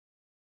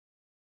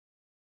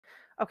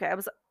Okay,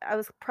 I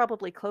was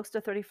probably close to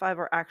 35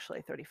 or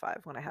actually 35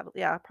 when I had it.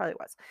 Yeah, I probably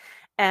was.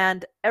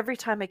 And every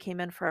time I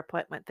came in for an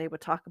appointment, they would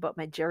talk about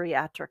my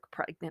geriatric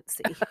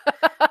pregnancy.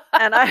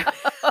 And I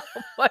Oh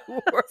my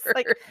was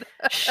like, word.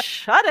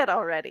 shut it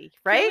already,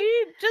 Can right?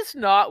 we just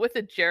not with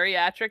a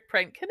geriatric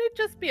Can it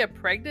just be a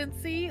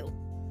pregnancy?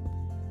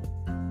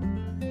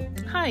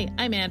 Hi,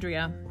 I'm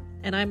Andrea.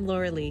 And I'm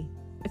Laura Lee.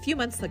 A few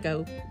months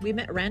ago, we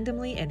met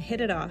randomly and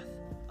hit it off,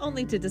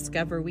 only to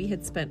discover we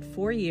had spent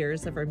 4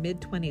 years of our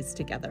mid-20s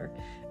together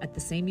at the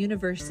same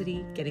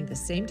university, getting the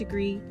same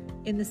degree,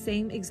 in the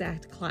same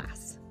exact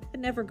class,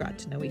 and never got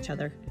to know each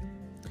other.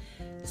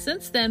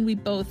 Since then, we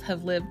both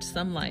have lived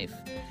some life.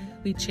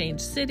 We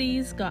changed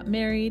cities, got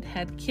married,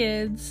 had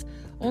kids,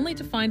 only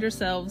to find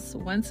ourselves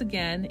once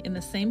again in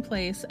the same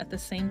place at the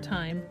same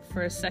time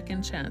for a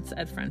second chance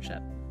at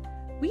friendship.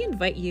 We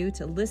invite you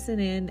to listen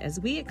in as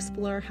we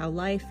explore how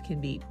life can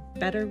be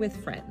better with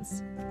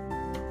friends.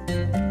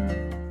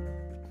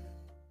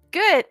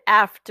 Good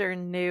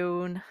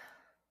afternoon.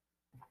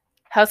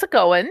 How's it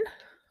going?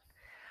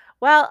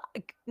 Well,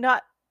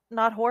 not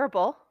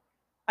horrible.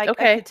 I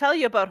Okay. could tell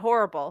you about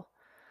horrible,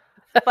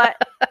 but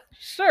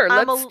Sure,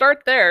 I'm let's a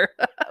start there.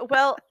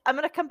 well, I'm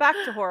going to come back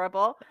to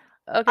horrible.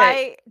 Okay.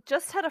 I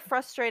just had a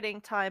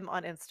frustrating time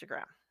on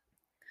Instagram.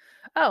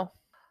 Oh,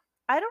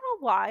 I don't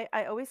know why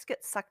I always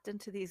get sucked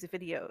into these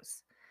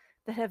videos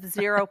that have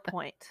 0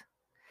 point.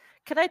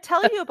 Can I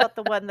tell you about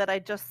the one that I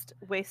just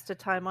wasted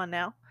time on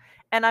now?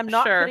 And I'm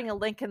not sure. putting a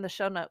link in the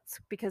show notes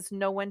because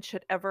no one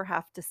should ever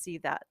have to see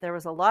that. There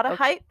was a lot of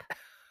Okay. hype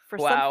for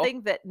Wow.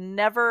 something that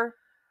never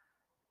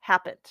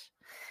happened.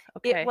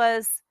 It Okay.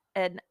 was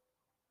an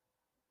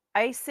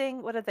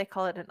icing, what did they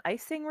call it? An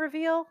icing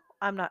reveal?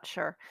 I'm not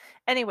sure.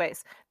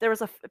 Anyways, there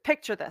was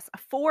picture this, a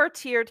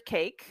 4-tiered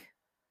cake,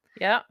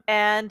 Yeah.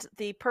 and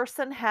the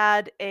person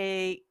had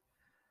it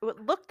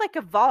looked like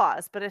a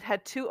vase, but it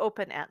had 2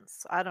 open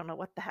ends. I don't know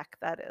what the heck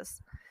that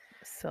is.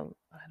 So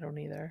I don't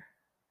either.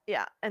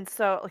 Yeah, and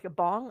so like a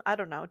bong, I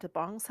don't know, do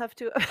bongs have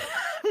 2? I'm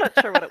not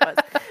sure what it was.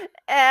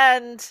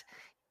 And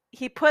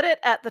he put it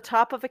at the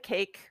top of a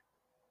cake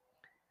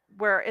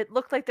where it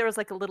looked like there was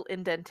like a little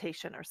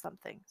indentation or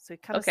something. So he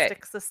kind of Okay.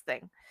 sticks this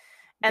thing.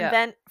 And Yeah.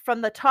 then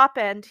from the top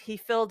end, he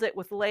filled it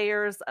with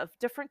layers of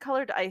different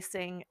colored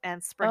icing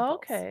and Oh, sprinkles.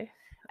 okay.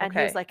 And he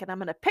was Okay. like, and I'm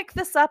going to pick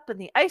this up, and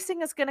the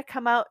icing is going to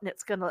come out, and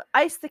it's going to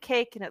ice the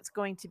cake, and it's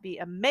going to be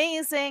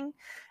amazing.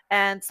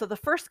 And so the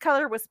first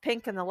color was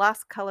pink, and the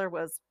last color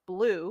was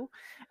blue.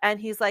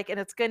 And he's like, and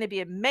it's going to be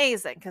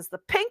amazing because the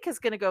pink is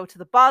going to go to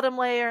the bottom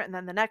layer, and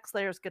then the next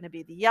layer is going to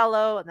be the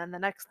yellow, and then the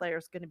next layer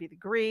is going to be the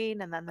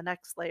green, and then the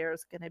next layer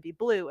is going to be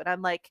blue. And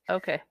I'm like,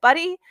 Okay.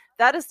 buddy,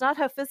 that is not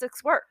how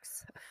physics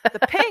works. The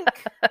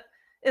pink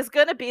is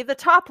going to be the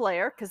top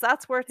layer because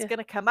that's where it's Yeah. going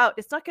to come out.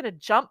 It's not going to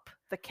jump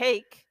the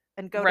cake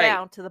and go Right.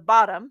 down to the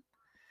bottom.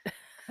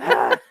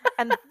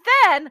 And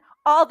then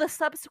all the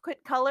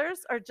subsequent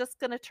colors are just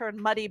going to turn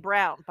muddy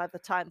brown by the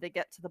time they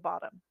get to the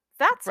bottom.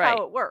 That's how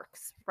Right. it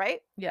works, right?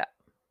 Yeah.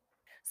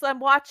 So I'm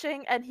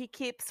watching and he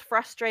keeps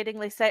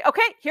frustratingly saying,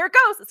 okay, here it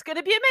goes. It's going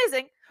to be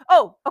amazing.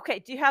 Oh, okay.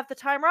 Do you have the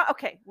timer on?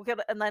 Okay. We'll get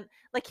it. And then,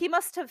 like, he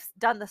must have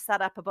done the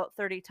setup about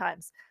 30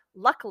 times.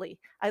 Luckily,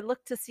 I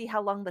looked to see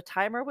how long the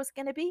timer was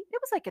going to be.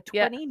 It was like a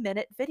Yeah.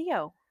 20-minute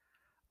video.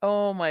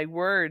 Oh my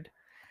word.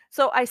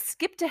 So I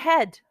skipped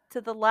ahead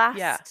to the Yeah.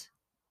 last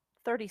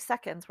 30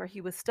 seconds where he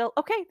was still,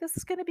 okay, this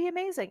is going to be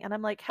amazing. And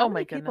I'm like, how Oh my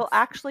many people goodness.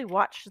 actually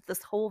watched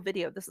this whole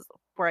video? This is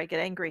where I get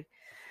angry.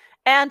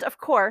 And of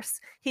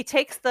course, he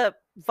takes the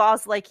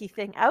vase-likey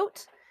thing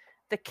out.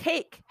 The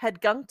cake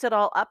had gunked it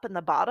all up in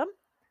the bottom,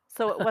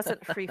 so it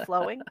wasn't free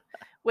flowing.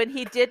 When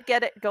he did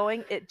get it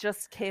going, it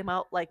just came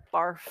out like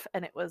barf,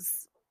 and it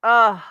was,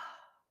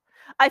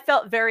 I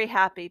felt very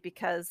happy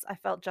because I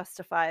felt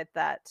justified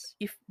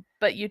You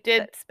but you that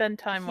did spend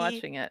time he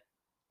watching it.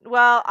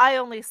 well, I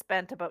only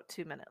spent about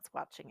 2 minutes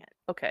watching it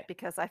Okay.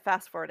 because I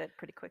fast forwarded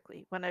pretty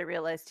quickly when I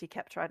realized he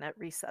kept trying to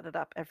reset it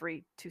up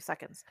every 2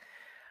 seconds.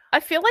 I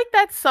feel like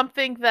that's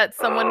something that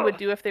someone would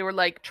do if they were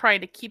like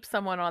trying to keep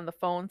someone on the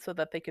phone so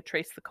that they could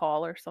trace the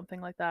call or something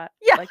like that.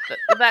 Yeah, Like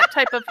that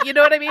type of, you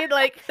know what I mean?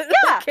 Like,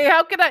 yeah, okay,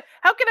 how can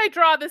I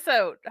draw this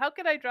out? How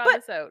can I draw but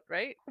this out,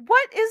 right?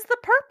 what is the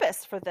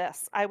purpose for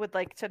this? I would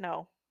like to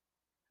know.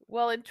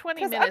 Well, in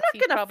 20 Because I'm minutes not he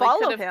going to probably could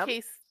follow have him.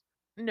 cased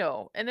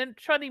no, and in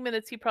 20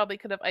 minutes he probably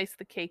could have iced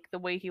the cake the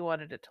way he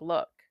wanted it to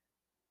look.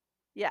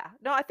 Yeah.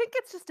 No, I think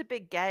it's just a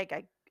big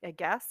gag, I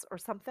guess, or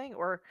something,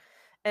 or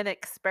an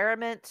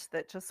experiment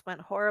that just went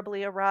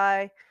horribly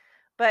awry.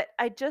 But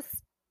I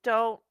just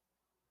don't,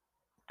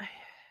 I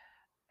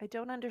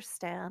don't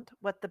understand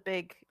what the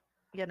big,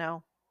 you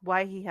know,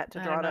 why he had to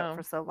I draw don't it out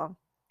for know. so long.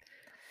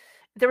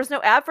 There was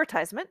no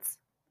advertisements.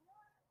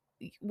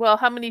 Well,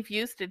 how many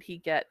views did he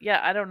get? Yeah,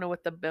 I don't know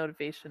what the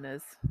motivation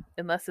is,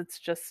 unless it's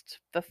just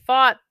the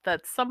thought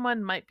that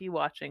someone might be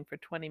watching for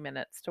 20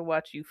 minutes to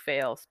watch you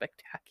fail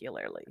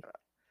spectacularly.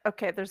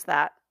 Okay, there's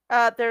that.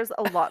 There's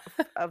a lot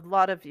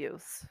of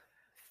views.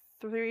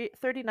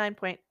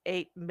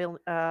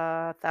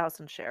 39.8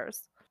 thousand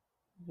shares.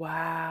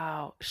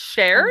 Wow. And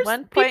Shares?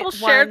 People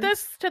shared 1.1.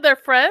 this to their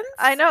friends?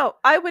 I know.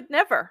 I would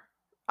never.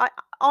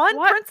 On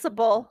What?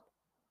 principle,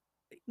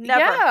 never.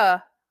 Yeah.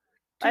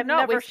 Do I've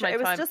not never. waste my It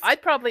was time. just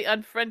I'd probably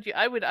unfriend you.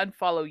 I would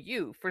unfollow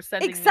you for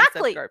sending me such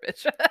exactly,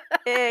 garbage.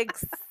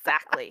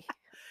 exactly.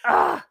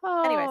 Ugh.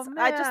 Oh Anyways,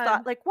 I just thought,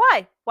 man. like,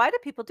 why? Why do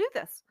people do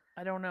this?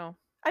 I don't know.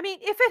 I mean,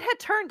 if it had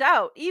turned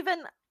out, even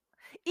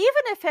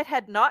if it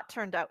had not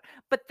turned out,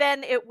 but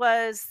then it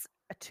was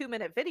a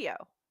 2-minute video,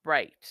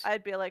 Right.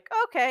 I'd be like,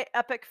 okay,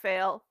 epic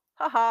fail.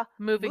 Haha.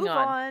 Moving Move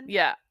on. on.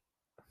 Yeah.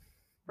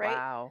 Right?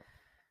 Wow.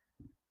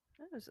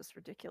 That was just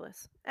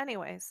ridiculous.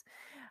 Anyways,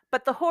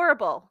 but the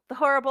horrible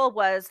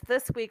was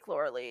this week.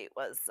 Laura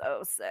was so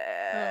Oh sick,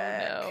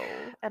 no.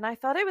 and I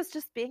thought I was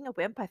just being a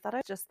wimp. I thought I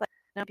was just like,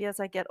 maybe as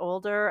I get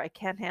older, I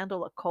can't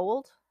handle a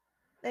cold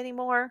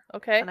anymore,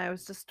 Okay. and I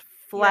was just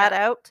flat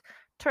Yeah. out.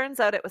 Turns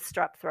out it was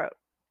strep throat.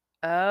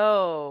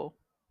 Oh.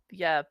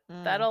 Yeah.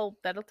 Mm.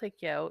 That'll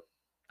take you out.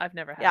 I've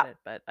never Yeah. had it,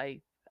 but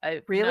I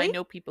Really?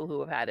 know people who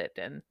have had it,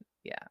 and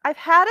yeah. I've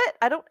had it.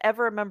 I don't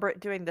ever remember it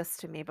doing this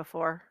to me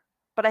before,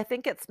 but I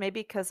think it's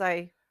maybe because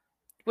I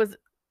Was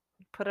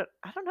put it.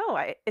 I don't know.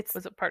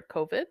 was it part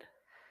COVID?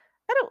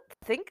 I don't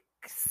think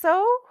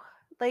so.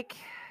 Like,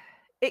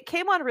 it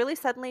came on really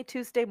suddenly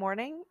Tuesday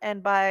morning,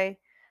 and by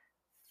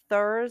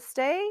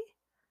Thursday,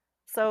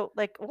 so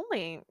like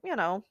only,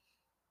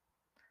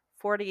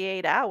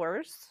 48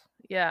 hours,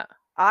 Yeah.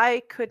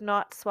 I could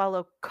not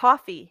swallow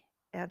coffee,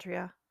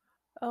 Andrea.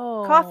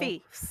 Oh,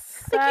 Coffee.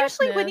 Like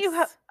usually when you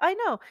have sadness. I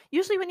know,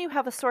 usually when you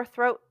have a sore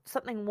throat,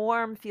 something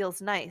warm feels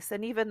nice.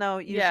 And even though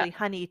Yeah. usually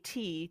honey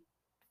tea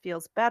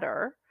feels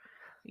better,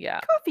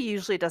 Yeah. coffee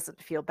usually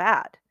doesn't feel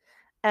bad.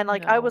 And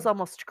like I was No.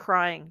 almost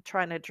crying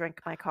trying to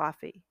drink my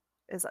coffee.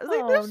 I was like,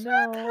 Oh this should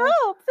no.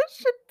 help. This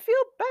should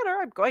feel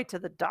better. I'm going to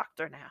the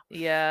doctor now.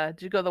 Yeah.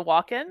 Did you go to the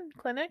walk-in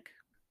clinic?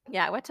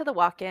 Yeah, I went to the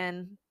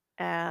walk-in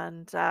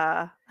and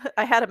I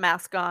had a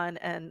mask on,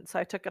 and so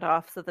I took it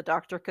off so the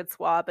doctor could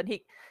swab. And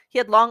he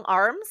had long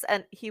arms,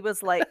 and he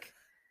was like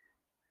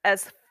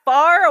as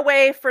far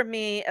away from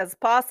me as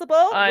possible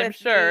I'm with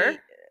sure. the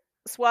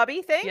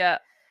swabby thing. Yeah.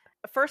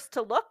 First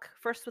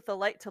with the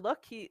light to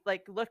look, he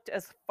like looked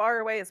as far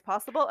away as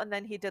possible, and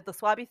then he did the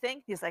swabby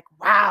thing. He's like,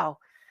 "Wow,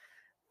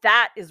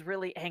 that is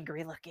really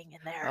angry looking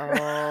in there."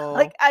 Oh.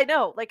 Like I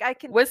know, like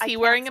Was I he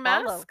can't wearing a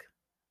swallow. mask?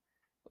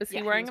 Was he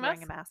Yeah, wearing was a wearing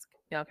mask? a mask.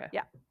 Yeah, okay.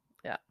 Yeah.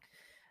 Yeah.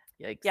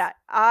 Yikes.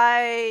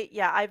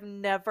 Yeah, I've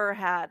never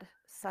had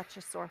such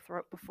a sore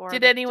throat before.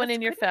 Did Like, anyone just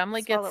in your couldn't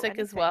family get swallow sick as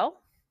anything.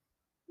 well?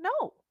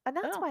 No, and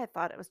that's Oh, why I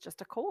thought it was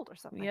just a cold or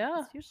something. yeah.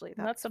 'Cause usually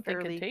Not that's something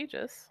fairly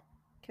contagious.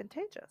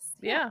 contagious.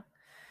 Yeah.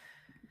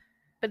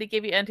 But he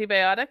gave you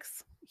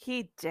antibiotics?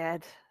 He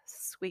did.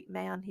 Sweet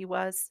man he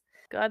was.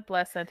 God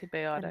bless And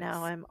antibiotics.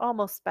 now I'm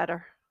almost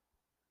better.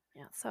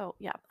 Yeah, so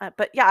yeah.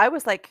 But yeah, I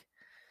was like,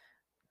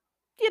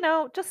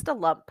 just a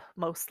lump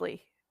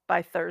mostly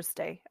by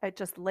Thursday. I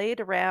just laid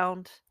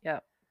around. Yeah.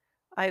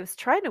 I was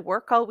trying to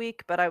work all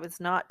week, but I was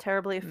not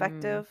terribly Mm.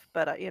 effective.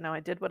 But, I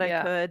did what I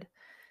Yeah. could.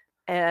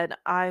 And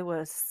I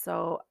was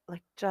so,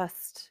 like,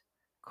 just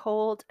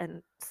cold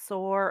and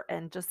sore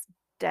and just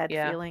dead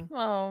Yeah. feeling.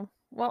 Oh,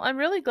 well, I'm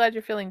really glad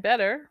you're feeling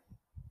better.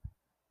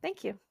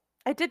 Thank you.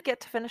 I did get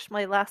to finish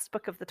my last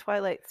book of the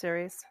Twilight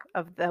series,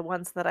 of the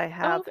ones that I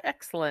have. Oh,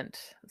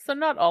 excellent. So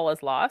not all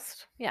is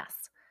lost.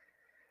 Yes.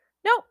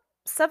 Nope.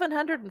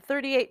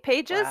 738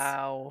 pages.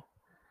 Wow.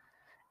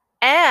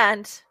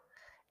 And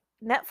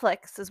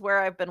Netflix is where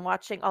I've been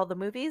watching all the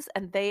movies,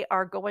 and they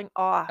are going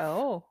off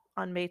Oh.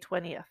 on May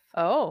 20th.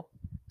 Oh.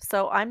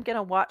 So I'm going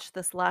to watch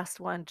this last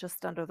one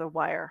just under the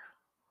wire.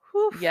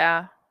 Whew.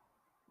 Yeah.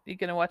 You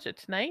gonna watch it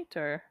tonight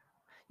or?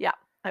 Yeah,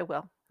 I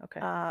will.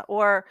 Okay.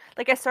 Or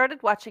like I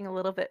started watching a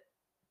little bit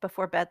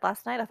before bed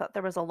last night. I thought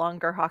there was a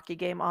longer hockey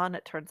game on.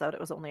 It turns out it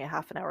was only a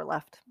half an hour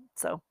left.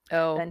 So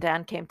Oh. then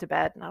Dan came to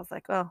bed, and I was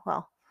like, oh,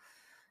 well,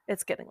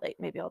 it's getting late.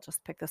 Maybe I'll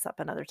just pick this up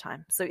another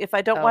time. So if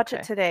I don't watch it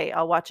Okay. today,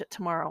 I'll watch it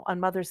tomorrow on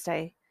Mother's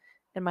Day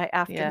in my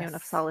afternoon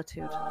of Yes.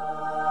 solitude.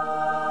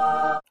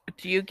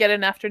 Do you get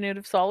an afternoon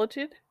of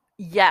solitude?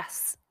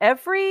 Yes,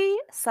 every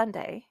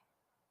Sunday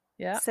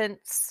Yeah.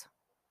 since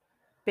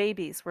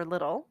babies were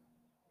little.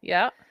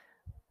 Yeah.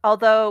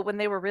 Although when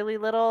they were really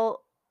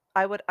little,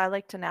 I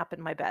like to nap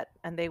in my bed,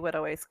 and they would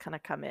always kind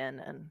of come in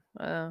and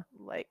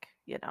like,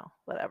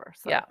 whatever.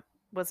 So Yeah.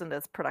 wasn't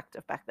as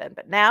productive back then.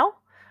 But now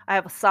I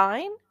have a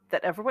sign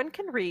that everyone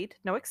can read,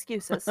 no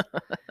excuses,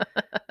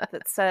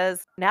 that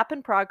says nap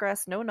in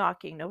progress, no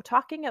knocking, no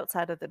talking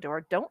outside of the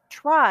door. Don't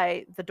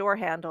try the door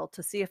handle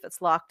to see if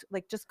it's locked.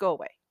 Like, just go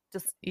away.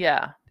 Just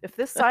Yeah. if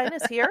this sign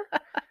is here,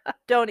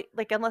 don't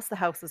like, unless the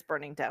house is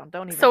burning down.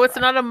 Don't even. So it's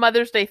try. not a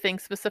Mother's Day thing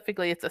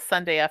specifically, it's a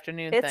Sunday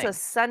afternoon It's thing. a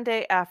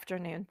Sunday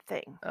afternoon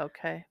thing.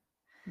 Okay.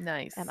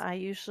 Nice. And I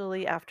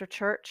usually, after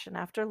church and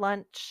after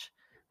lunch,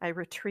 I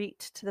retreat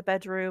to the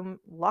bedroom,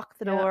 lock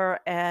the Yeah. door,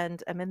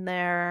 and I'm in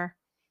there,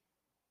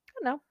 I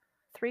don't know,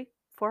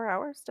 3-4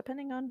 hours,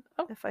 depending on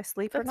if I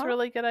sleep or That's not. a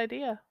really good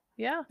idea.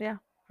 Yeah. Yeah.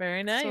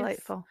 Very It's nice.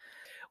 delightful.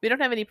 We don't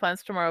have any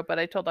plans tomorrow, but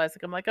I told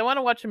Isaac, I'm like, I want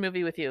to watch a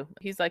movie with you.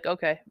 He's like,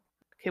 okay.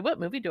 Okay, what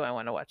movie do I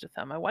want to watch with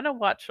him? I want to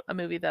watch a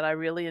movie that I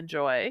really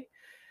enjoy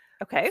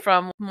Okay.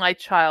 from my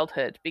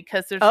childhood,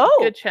 because there's a Oh.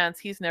 good chance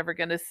he's never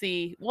going to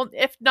see, well,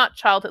 if not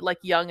childhood, like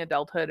young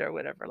adulthood or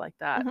whatever like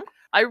that. Mhm.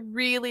 I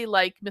really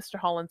like Mr.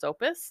 Holland's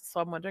Opus,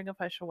 so I'm wondering if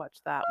I should watch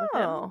that with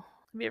him. Oh.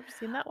 Have you ever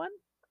seen that one?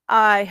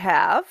 I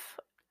have,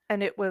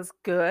 and it was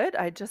good.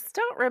 I just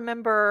don't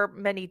remember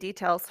many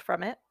details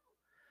from it,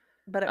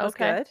 but it was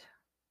Okay. good.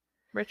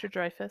 Richard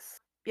Dreyfuss.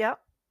 Yeah.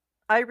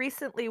 I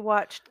recently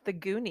watched The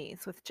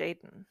Goonies with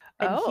Jaden,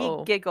 and he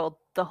Oh, giggled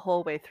the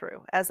whole way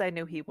through, as I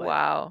knew he would.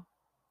 wow.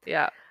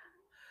 Yeah,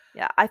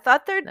 Yeah, I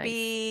thought there'd nice.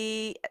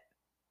 be,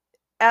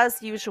 as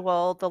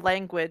usual, the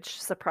language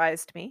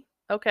surprised me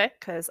Okay.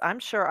 because I'm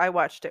sure I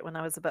watched it when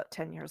I was about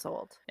 10 years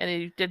old. And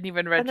he didn't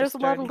even And there's register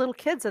a lot of any. little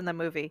kids in the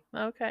movie.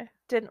 Okay.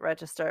 Didn't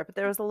register, but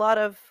there was a lot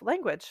of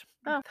language.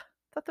 Oh,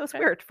 Thought that was okay.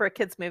 weird for a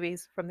kids'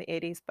 movies from the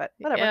 80s, but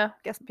whatever. Yeah.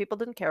 Guess people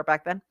didn't care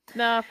back then.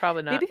 No,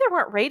 probably not. Maybe there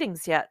weren't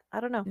ratings yet.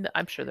 I don't know. No,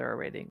 I'm sure there are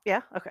ratings.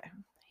 Yeah, okay.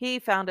 He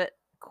found it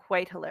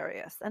quite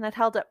hilarious, and it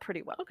held up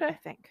pretty well, I Okay.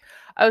 think.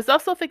 I was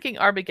also thinking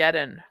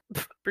Armageddon.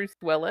 Bruce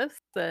Willis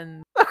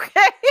and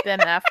Okay. Ben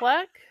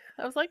Affleck.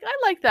 I was like, I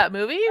like that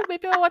movie.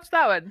 Maybe I'll watch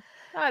that one.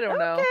 I don't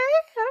know.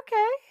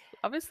 Okay.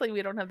 Obviously,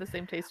 we don't have the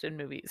same taste in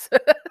movies.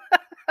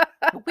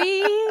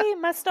 We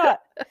must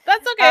not.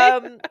 That's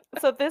okay.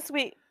 So this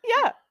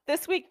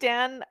week,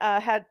 Dan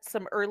had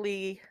some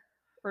early,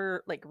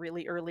 or like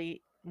really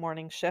early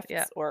morning shifts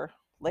Yeah. or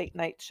late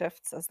night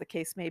shifts, as the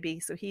case may be.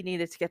 So he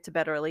needed to get to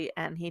bed early,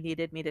 and he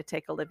needed me to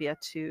take Olivia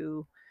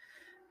to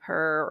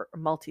her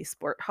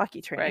multi-sport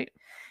hockey training. Right.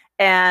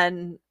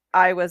 And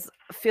I was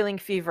feeling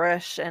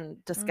feverish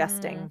and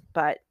disgusting, Mm.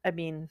 but I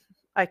mean,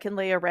 I can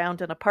lay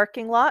around in a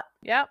parking lot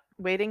Yeah.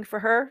 waiting for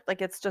her.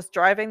 Like, it's just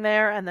driving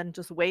there and then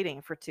just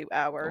waiting for 2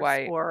 hours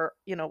Right. or,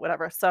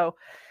 whatever. So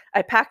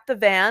I packed the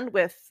van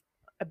with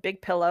a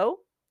big pillow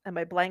and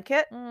my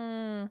blanket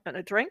Mm. and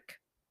a drink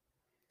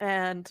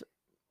and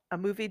a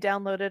movie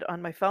downloaded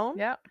on my phone.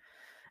 Yeah.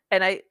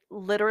 And I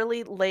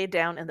literally lay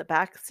down in the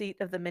back seat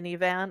of the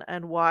minivan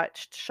and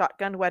watched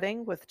Shotgun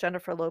Wedding with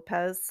Jennifer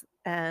Lopez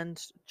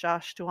and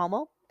Josh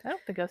Duhamel. I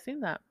don't think I've seen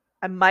that.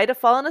 I might have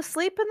fallen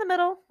asleep in the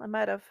middle. I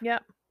might have. Yeah.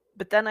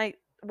 But then I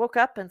woke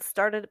up and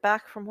started it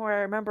back from where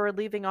I remember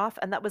leaving off.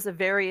 And that was a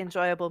very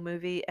enjoyable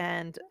movie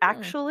and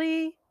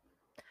actually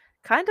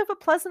kind of a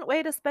pleasant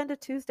way to spend a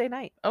Tuesday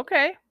night.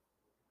 Okay.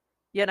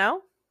 Yeah.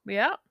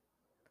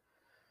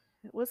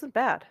 It wasn't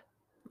bad.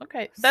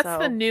 Okay. That's So-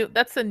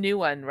 the new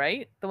one,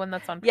 right? The one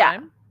that's on Yeah.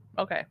 Prime?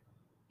 Okay.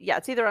 Yeah,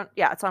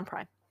 it's on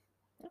Prime.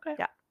 Okay.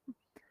 Yeah.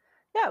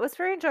 Yeah, it was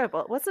very enjoyable.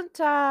 It wasn't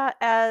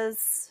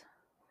as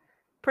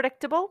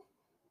predictable,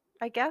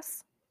 I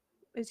guess,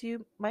 as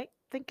you might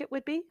think it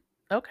would be.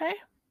 Okay.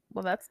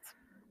 Well,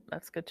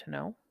 that's good to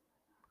know.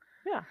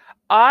 Yeah.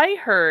 I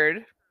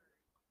heard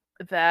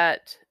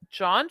that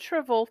John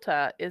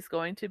Travolta is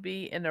going to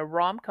be in a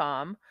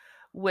rom-com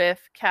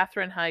with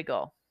Katherine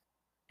Heigl.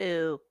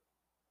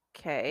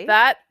 Okay.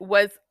 That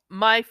was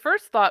my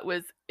first thought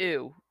was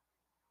ew.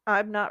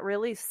 I'm not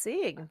really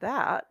seeing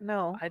that.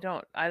 No. I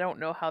don't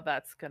know how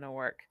that's going to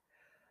work.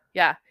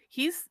 Yeah,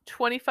 he's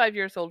 25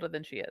 years older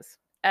than she is,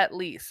 at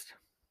least.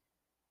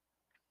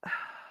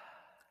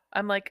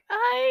 I'm like,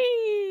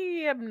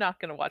 I am not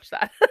going to watch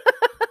that.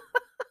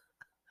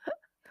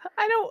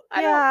 I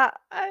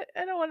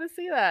don't want to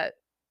see that.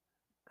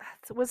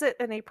 Was it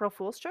an April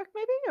Fool's joke,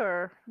 maybe,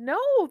 or No,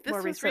 this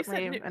more was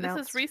recently recent. This is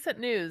announced? recent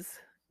news.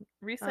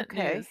 Recent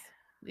Okay. news.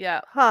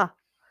 Yeah, Huh?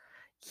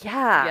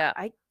 Yeah. yeah.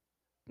 I.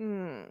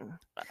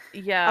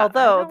 Yeah. I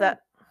Although don't-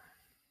 that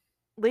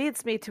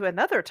leads me to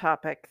another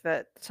topic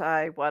that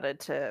I wanted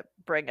to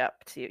bring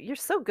up to you. You're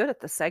so good at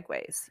the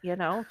segues.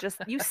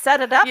 Just you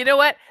set it up. You know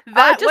what?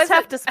 I just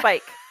have to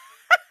spike.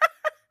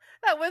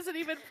 That wasn't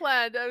even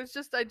planned. I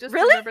just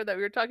Really? remembered that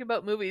we were talking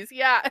about movies.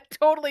 Yeah, I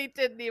totally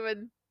didn't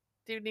even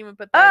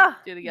put that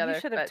two together. You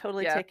should have but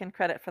totally yeah. taken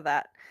credit for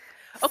that.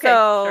 Okay,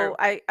 So sure.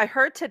 I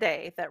heard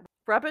today that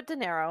Robert De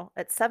Niro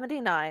at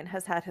 79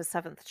 has had his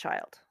 7th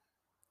child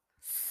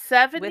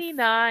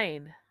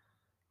 79.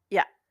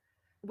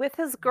 with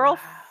his girl.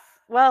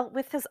 Well,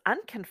 with his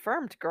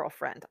unconfirmed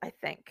girlfriend, I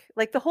think.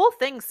 Like, the whole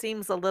thing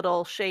seems a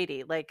little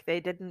shady. Like,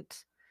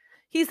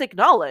 he's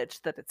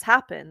acknowledged that it's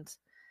happened,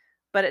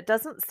 but it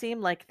doesn't seem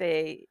like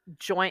they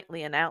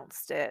jointly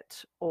announced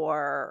it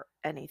or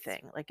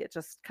anything. Like, it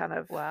just kind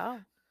of Wow.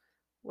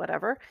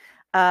 whatever.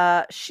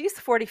 She's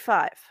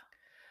 45.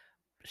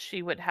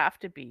 She would have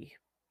to be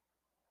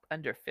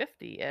under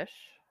 50-ish.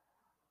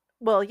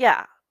 Well,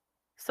 yeah.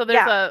 So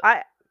there's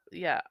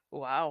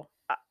wow.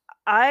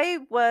 I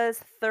was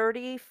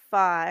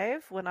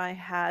 35 when I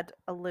had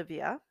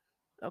Olivia.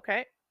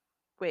 Okay.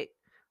 Wait,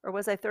 or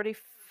was I 30?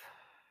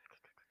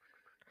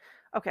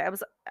 Okay,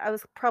 I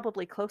was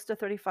probably close to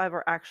 35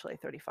 or actually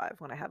 35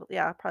 when I had,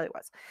 I probably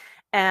was.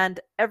 And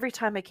every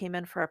time I came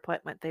in for an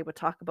appointment, they would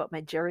talk about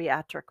my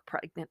geriatric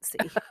pregnancy.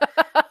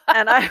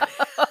 And I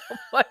Oh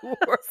my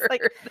word.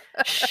 like,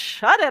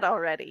 shut it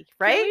already,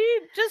 right? Can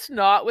we just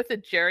not with a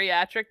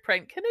geriatric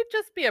Can it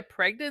just be a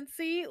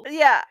pregnancy?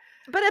 Yeah.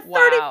 But at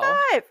Wow.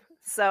 35,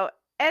 So,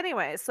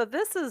 anyway, so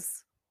this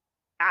is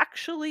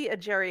actually a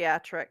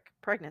geriatric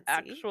pregnancy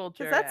Actual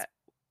because that's geriatric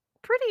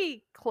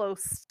pretty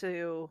close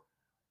to,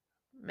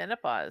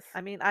 menopause.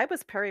 I mean, I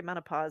was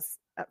perimenopause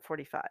at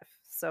 45.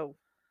 So,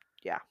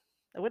 yeah,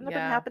 it wouldn't have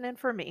been Yeah. happening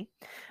for me.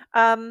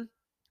 Um,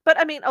 but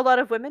I mean, a lot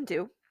of women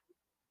do.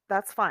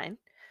 That's fine.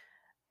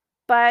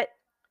 But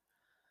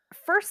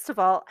first of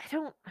all,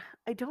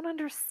 I don't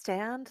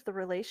understand the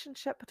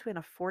relationship between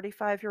a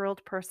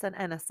 45-year-old person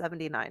and a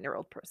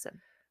 79-year-old person.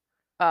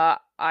 I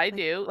Like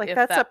do like if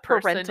that's a that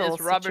person parental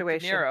is Robert De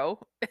situation. Niro.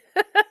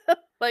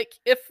 Like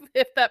if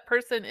that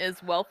person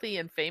is wealthy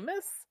and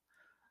famous,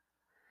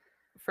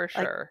 for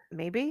Like sure.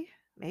 maybe.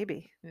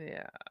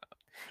 Yeah.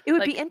 It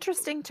would be Like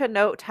interesting to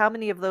note how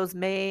many of those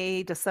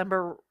May,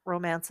 December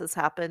romances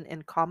happen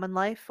in common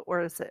life,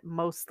 or is it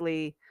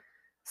mostly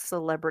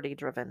celebrity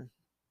driven?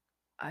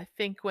 I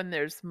think when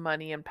there's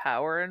money and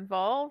power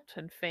involved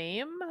and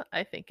fame,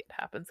 I think it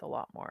happens a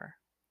lot more.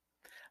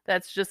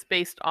 That's just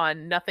based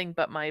on nothing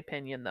but my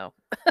opinion though.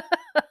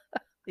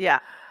 Yeah.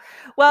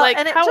 Well, Like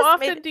and it just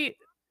made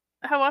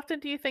how often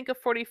do you think a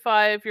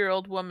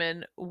 45-year-old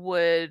woman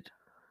would,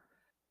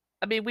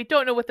 I mean, we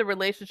don't know what the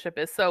relationship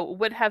is, so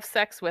would have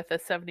sex with a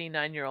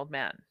 79-year-old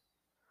man?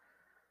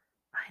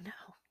 I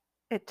know.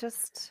 It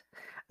just,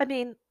 I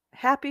mean,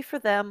 happy for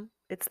them.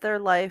 It's their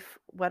life,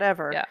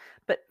 whatever. Yeah.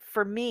 But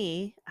for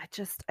me,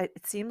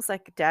 it seems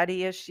like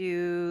daddy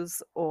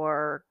issues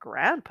or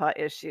grandpa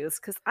issues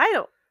because I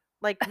don't,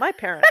 like, my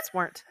parents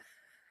weren't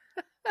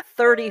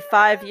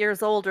 35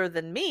 years older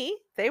than me.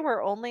 They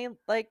were only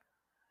like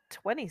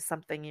 20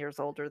 something years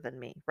older than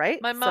me, right?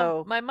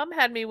 So, My mom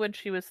had me when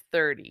she was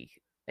 30,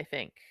 I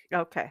think.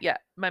 okay. Yeah,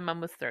 my mom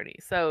was 30.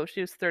 So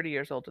she was 30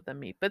 years older than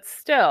me. But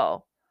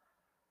still,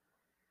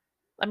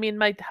 I mean,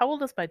 my how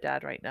old is my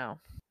dad right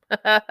now?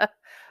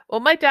 Well,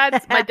 Do my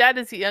dad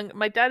is young.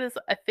 My dad is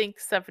I think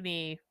 70.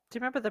 you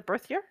remember the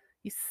birth year?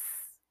 He's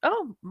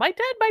Oh, my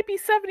dad might be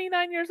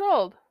 79 years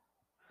old.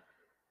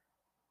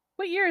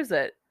 What year is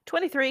it?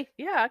 23.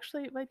 Yeah,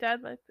 actually my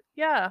dad might,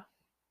 yeah.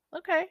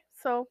 Okay.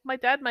 So my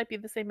dad might be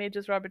the same age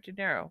as Robert De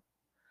Niro.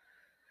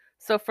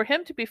 So for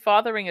him to be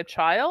fathering a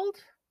child,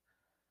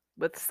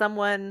 With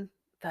someone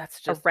that's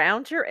just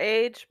around your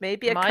age,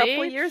 maybe a my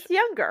couple years age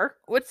younger.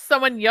 with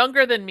someone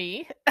younger than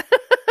me.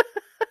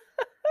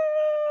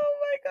 Oh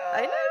my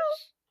I know.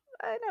 gosh.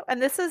 I know.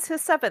 And this is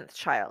his seventh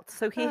child.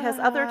 So he has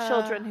other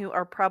children Ah, who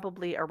are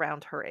probably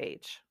around her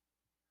age.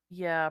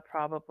 yeah,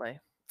 probably.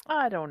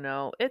 I don't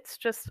know. It's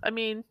just, I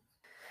mean,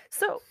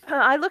 So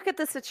I look at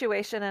the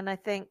situation and I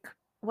think,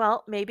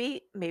 well,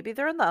 maybe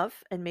they're in love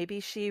and maybe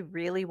she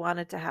really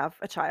wanted to have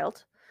a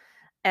child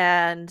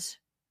and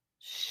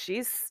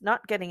she's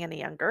not getting any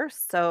younger.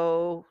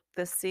 So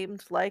this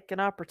seemed like an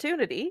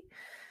opportunity.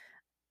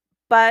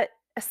 But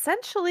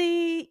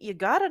essentially, you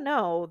gotta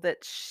know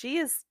that she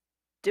is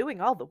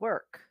doing all the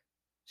work.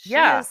 She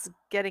yeah. is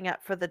getting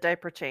up for the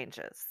diaper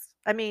changes.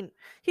 I mean,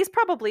 he's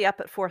probably up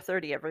at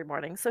 4:30 every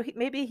morning, so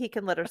maybe he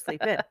can let her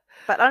sleep in.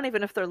 But I don't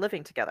even know if they're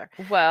living together.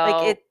 Like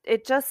Well,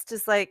 it just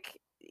is like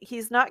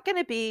he's not going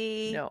to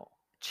be no.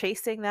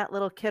 chasing that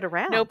little kid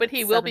No, around but at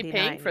he will be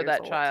paying 79 for years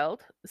that old.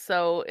 child.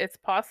 So it's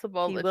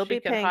possible He that will she be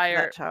could paying for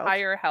that child.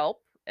 hire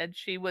help, and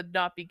she would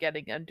not be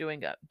getting and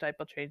doing a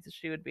diaper changes.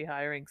 She would be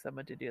hiring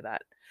someone to do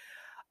that.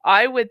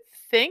 I would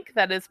think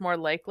that is more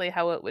likely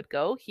how it would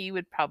go. He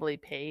would probably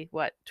pay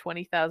what,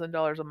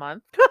 $20,000 a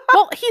month.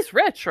 Well, he's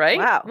rich, right?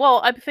 Wow. Well,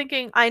 I'm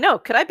thinking, I know.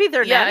 Could I be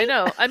their yeah, I nanny?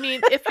 know. I mean,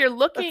 That's a if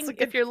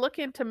good. you're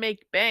looking to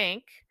make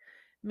bank,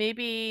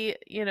 maybe,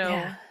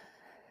 Yeah.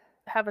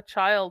 have a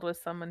child with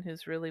someone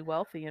who's really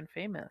wealthy and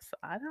famous.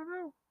 I don't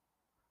know.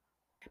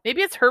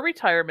 Maybe it's her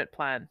retirement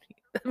plan.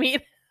 I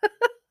mean,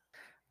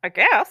 I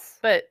guess.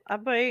 but I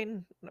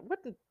mean, it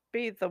wouldn't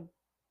be the,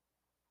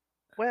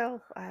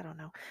 well, I don't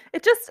know.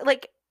 It just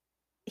like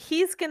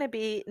he's going to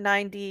be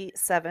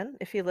 97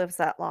 if he lives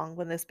that long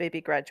when this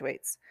baby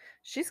graduates.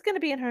 She's going to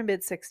be in her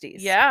mid 60s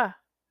yeah,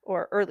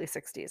 or early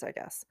 60s, I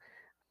guess.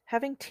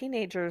 Having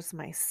teenagers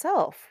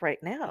myself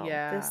right now,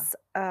 yeah, this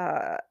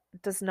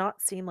does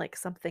not seem like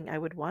something I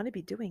would want to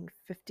be doing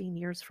 15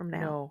 years from now.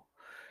 no.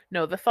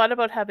 No, the thought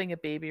about having a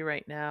baby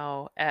right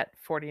now at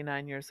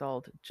 49 years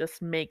old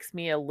just makes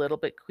me a little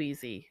bit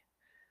queasy,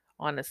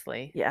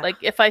 honestly. Yeah. Like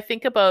if I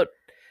think about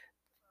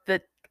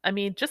the I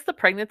mean, just the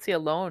pregnancy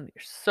alone,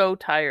 you're so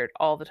tired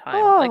all the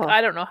time. Like Oh,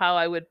 I don't know how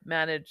I would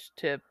manage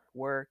to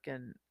work,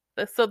 and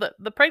so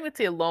the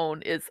pregnancy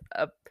alone is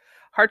a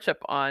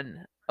hardship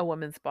on a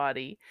woman's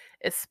body,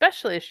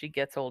 especially as she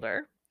gets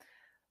older.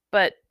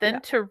 But yeah.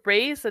 then to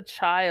raise a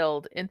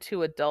child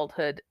into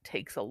adulthood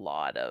takes a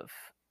lot of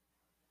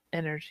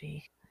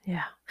energy.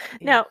 Yeah.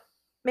 Yeah, Now,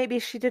 maybe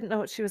she didn't know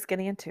what she was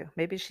getting into.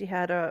 Maybe she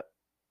had a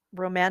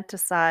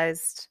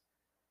romanticized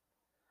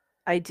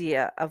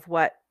idea of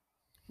what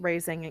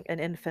raising an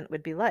infant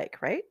would be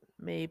like, right?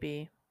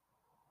 maybe.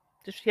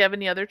 Does she have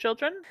any other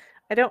children?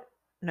 I don't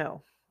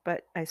know,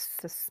 but I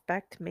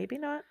suspect maybe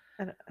not.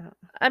 I don't know.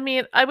 I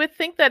mean, I would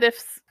think that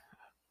if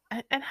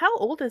And how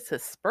old is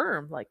his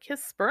sperm? Like,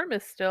 his sperm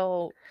is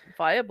still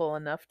viable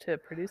enough to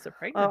produce a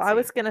Oh, I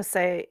was pregnancy. gonna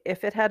say,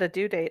 if it had a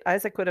due date,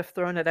 Isaac would have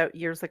thrown it out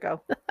years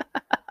ago.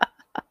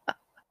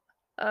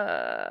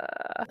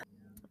 Uh,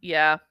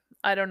 yeah,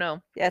 I don't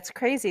know. Yeah, it's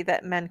crazy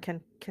that men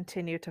can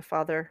continue to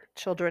father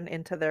children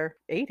into their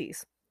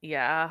 80s.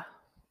 Yeah.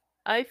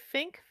 I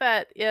think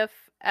that if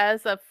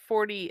as a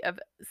 40 of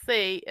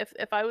say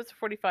if I was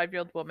a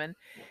 45-year-old woman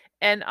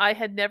and I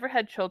had never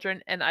had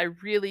children and I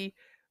really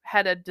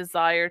had a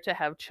desire to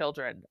have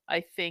children,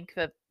 I think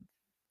that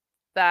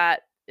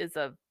that is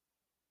a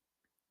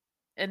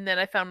and then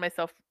I found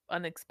myself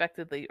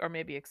unexpectedly or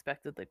maybe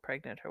expectedly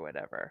pregnant or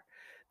whatever.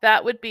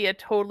 That would be a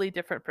totally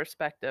different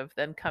perspective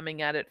than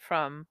coming at it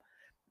from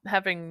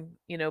having,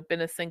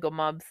 been a single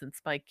mom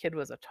since my kid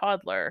was a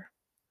toddler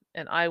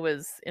and I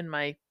was in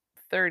my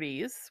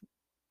 30s,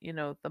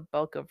 the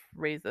bulk of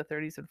raise the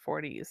 30s and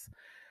 40s.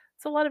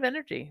 It's a lot of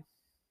energy.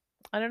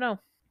 I don't know.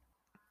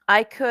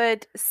 I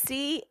could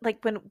see,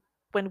 like,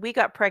 when we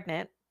got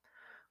pregnant,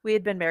 we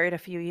had been married a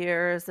few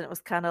years, and it was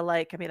kind of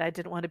like, I mean, I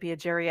didn't want to be a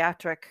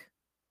geriatric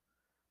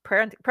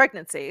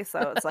pregnancy,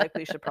 so it's like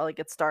we should probably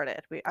get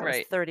started. I was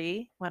Right.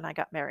 30 when I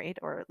got married,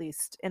 or at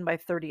least in my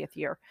 30th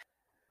year.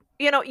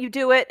 You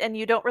do it and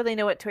you don't really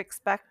know what to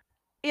expect.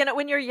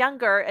 When you're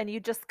younger and you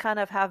just kind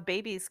of have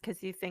babies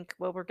because you think,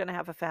 well, we're going to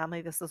have a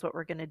family, this is what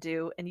we're going to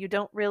do, and you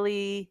don't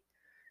really,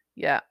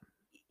 Yeah.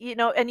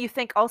 and you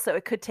think also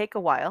it could take a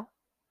while.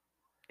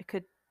 It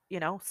could,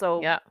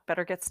 so Yeah.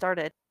 better get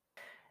started.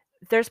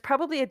 There's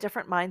probably a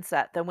different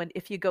mindset than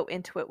if you go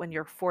into it when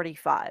you're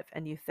 45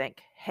 and you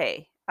think,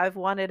 hey, I've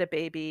wanted a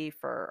baby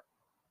for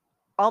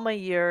all my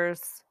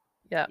years.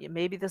 Yeah.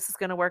 Maybe this is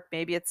going to work,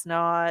 maybe it's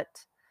not.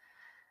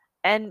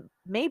 And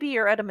maybe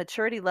you're at a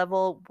maturity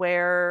level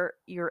where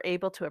you're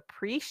able to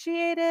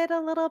appreciate it a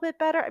little bit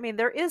better. I mean,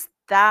 there is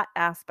that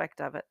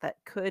aspect of it that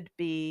could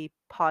be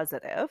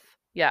positive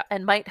Yeah.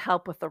 and might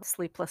help with the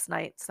sleepless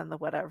nights and the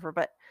whatever.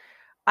 But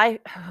I,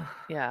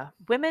 Yeah.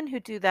 women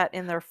who do that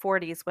in their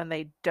 40s when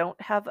they don't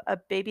have a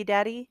baby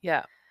daddy,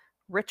 Yeah.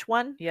 rich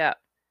one, Yeah.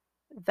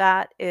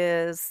 that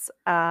is,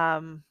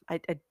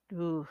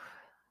 ooh,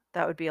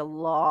 that would be a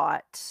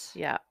lot.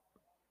 Yeah.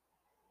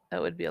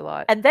 That would be a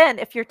lot. And then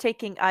if you're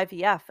taking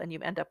IVF and you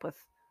end up with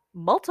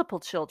multiple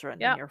children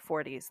in Yeah. your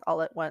 40s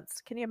all at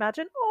once, can you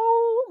imagine?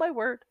 Oh, my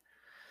word.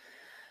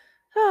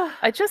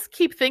 I just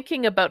keep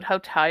thinking about how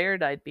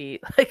tired I'd be.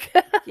 Like,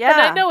 and I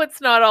Yeah. know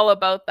it's not all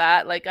about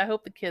that. Like, I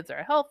hope the kids are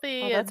Well,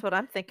 healthy that's and, what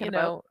I'm thinking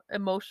about.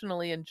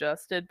 emotionally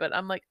adjusted, but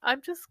I'm like,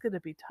 I'm just going to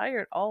be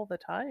tired all the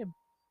time.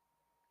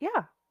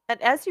 Yeah.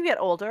 And as you get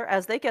older,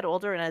 as they get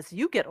older, and as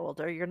you get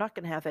older, you're not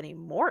going to have any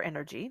more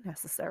energy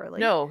necessarily.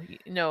 No,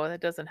 no, that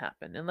doesn't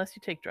happen unless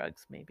you take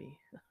drugs, maybe.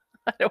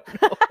 I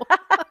don't know.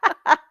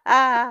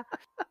 Ah,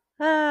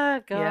 Yeah.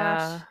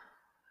 gosh.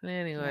 Yeah.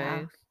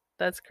 Anyway,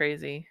 that's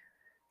crazy.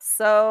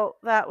 So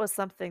that was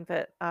something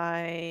that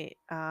I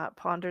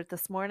pondered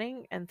this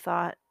morning and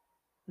thought,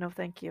 no,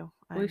 thank you.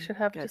 We I'm should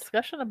have a good.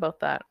 discussion about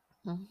that.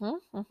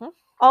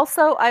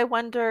 Also, I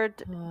wondered,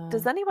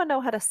 does Uh, anyone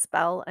know how to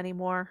spell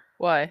anymore?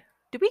 why?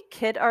 Do we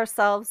kid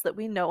ourselves that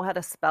we know how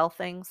to spell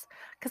things?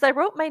 Because I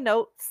wrote my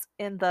notes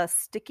in the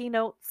sticky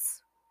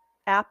notes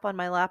app on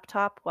my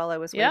laptop while I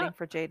was Yeah. waiting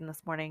for Jaden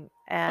this morning,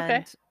 Okay.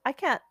 and I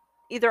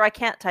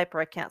can't type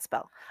or I can't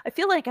spell. I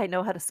feel like I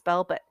know how to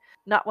spell, but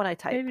not when I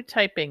type. Maybe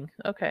typing.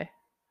 Okay.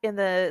 In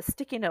the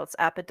sticky notes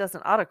app, it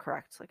doesn't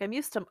autocorrect. Like, I'm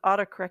used to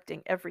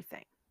autocorrecting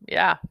everything.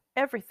 Yeah.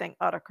 Everything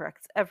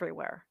autocorrects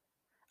everywhere.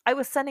 I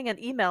was sending an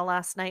email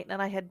last night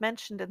and I had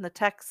mentioned in the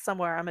text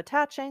somewhere, I'm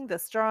attaching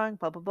this drawing,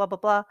 blah, blah, blah, blah,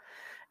 blah.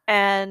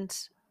 And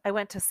I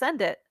went to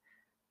send it,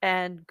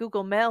 and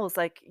Google Mail was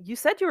like, you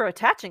said you were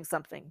attaching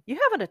something. You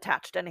haven't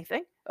attached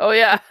anything. Oh,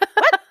 yeah.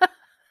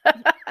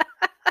 What?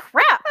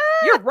 Crap.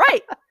 You're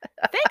right.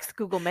 Thanks,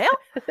 Google Mail.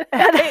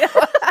 And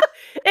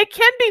It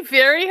can be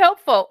very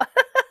helpful.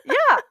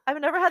 yeah, I've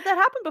never had that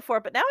happen before,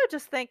 but now I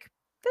just think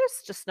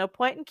there's just no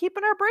point in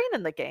keeping our brain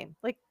in the game.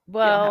 Like, you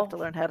don't have to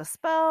Well, learn how to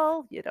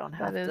spell. You don't that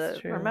have is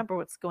to true. remember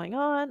what's going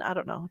on. I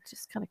don't know. It's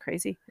just kind of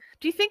crazy.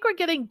 Do you think we're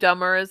getting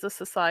dumber as a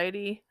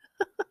society?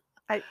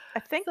 I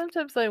think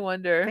Sometimes I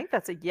wonder.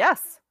 that's a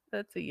yes.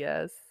 That's a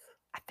yes.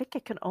 I think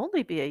it can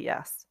only be a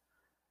yes.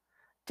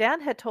 Dan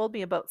had told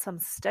me about some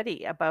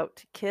study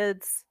about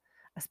kids,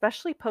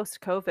 especially post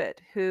COVID,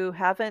 who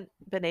haven't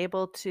been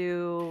able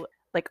to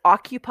like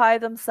occupy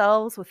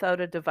themselves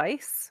without a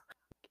device.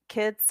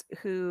 Kids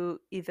who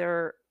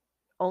either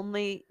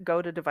only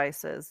go to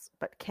devices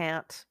but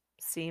can't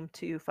seem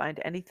to find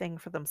anything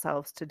for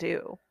themselves to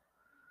do.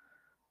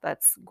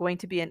 That's going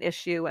to be an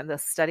issue. And the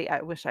study,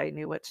 I wish I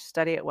knew which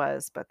study it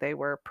was, but they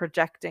were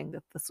projecting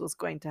that this was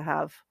going to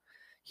have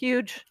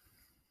huge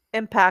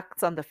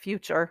impacts on the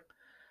future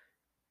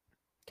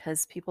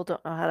because people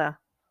don't know how to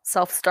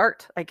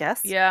self-start, I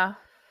guess. Yeah,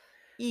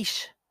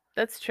 Eesh.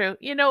 that's true.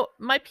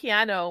 My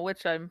piano,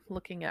 which I'm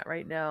looking at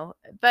right now,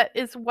 that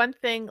is one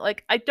thing.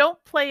 Like, I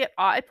don't play it.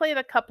 I play it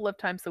a couple of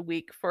times a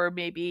week for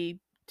maybe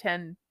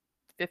 10,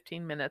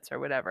 15 minutes or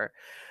whatever.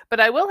 But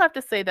I will have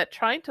to say that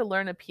trying to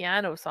learn a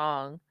piano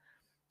song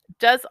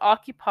does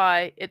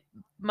occupy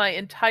my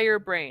entire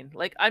brain.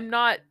 Like I'm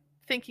not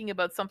thinking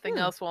about something Hmm.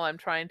 else while I'm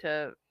trying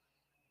to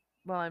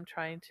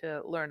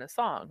learn a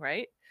song,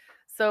 right?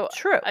 So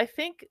True. I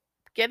think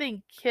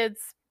getting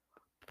kids,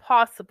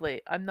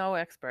 possibly, I'm no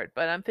expert,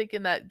 but I'm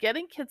thinking that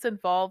getting kids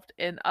involved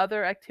in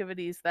other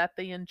activities that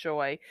they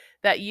enjoy,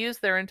 that use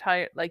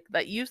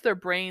that use their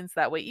brains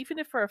that way, even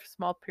if for a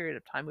small period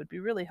of time, would be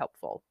really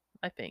helpful.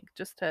 I think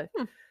just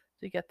Hmm.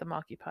 to get them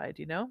occupied.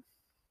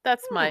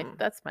 That's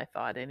my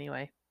thought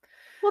anyway.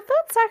 Well,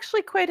 that's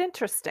actually quite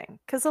interesting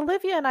because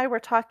Olivia and I were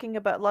talking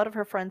about a lot of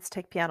her friends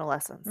take piano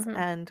lessons, Hmm.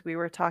 and we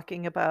were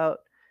talking about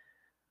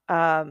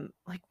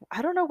like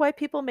I don't know why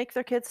people make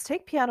their kids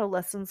take piano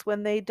lessons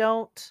when they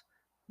don't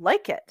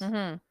like it.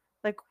 Hmm.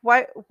 Like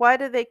why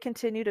do they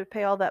continue to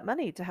pay all that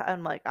money to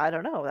I'm like, I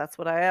don't know. That's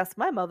what I asked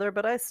my mother,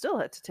 but I still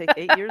had to take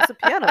 8 years of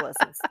piano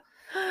lessons.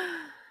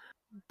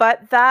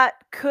 But that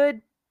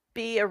could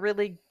be a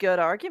really good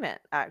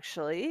argument,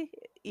 actually.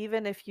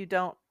 Even if you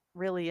don't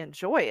really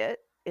enjoy it,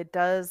 it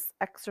does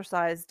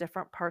exercise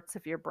different parts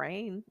of your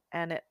brain,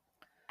 and it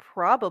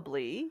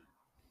probably,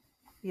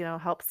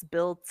 helps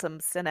build some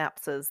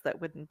synapses that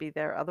wouldn't be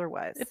there It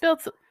otherwise.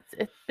 builds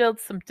it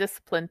builds some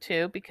discipline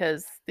too,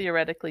 because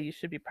theoretically you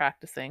should be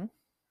practicing.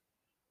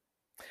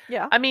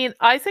 Yeah. I mean,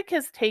 Isaac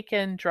has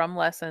taken drum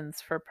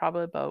lessons for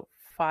probably about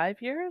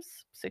 5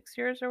 years, 6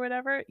 years, or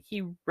whatever.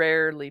 He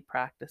rarely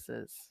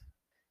practices.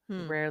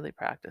 Hmm. Rarely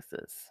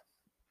practices.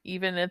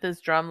 Even at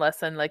his drum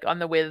lesson, like on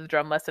the way to the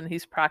drum lesson,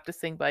 he's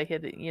practicing by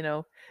hitting,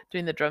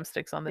 doing the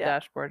drumsticks on the Yeah.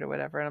 dashboard or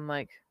whatever. And I'm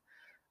like,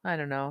 I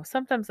don't know.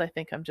 Sometimes I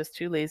think I'm just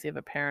too lazy of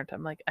a parent.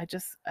 I'm like, I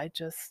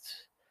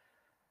just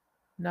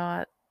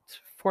not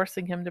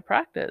forcing him to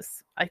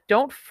practice. I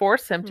don't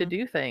force him to Hmm.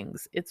 do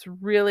things.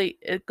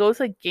 It goes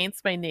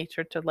against my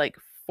nature to like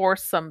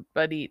force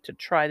somebody to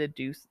try to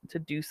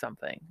do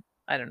something.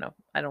 I don't know.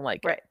 I don't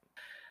like it. Right.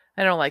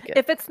 I don't like it.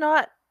 If it's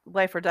not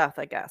life or death,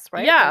 I guess,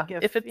 right? Yeah, Like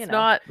if, if it's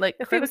not like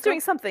if he was doing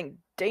critical. something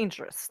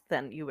dangerous,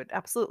 then you would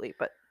absolutely,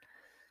 but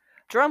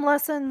drum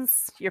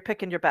lessons, you're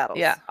picking your Yeah,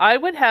 battles. I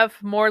would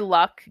have more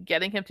luck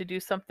getting him to do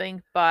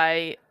something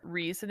by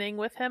reasoning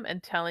with him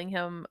and telling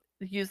him,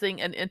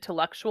 using an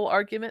intellectual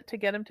argument to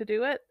get him to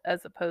do it,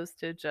 as opposed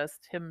to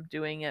just him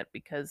doing it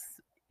because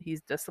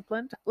he's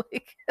disciplined.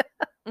 Like,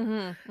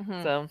 Mhm.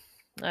 Mhm. so,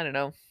 I don't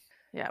know.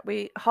 Yeah,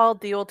 we hauled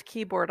the old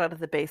keyboard out of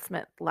the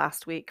basement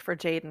last week for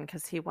Jaden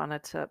because he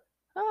wanted to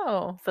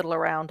Oh, fiddle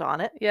around on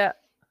it. yeah.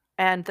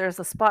 And there's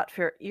a spot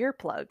for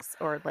earplugs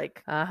or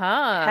like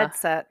Uh-huh.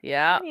 headset.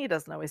 Yeah. He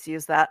doesn't always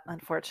use that,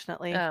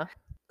 unfortunately. Oh,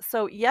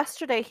 So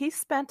yesterday he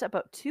spent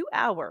about 2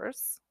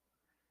 hours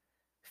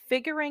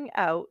figuring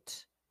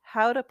out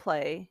how to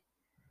play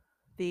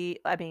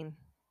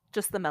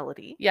just the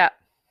melody. yeah.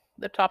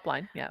 The top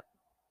line. Yeah.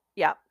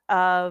 Yeah,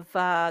 of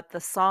the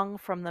song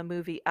from the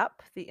movie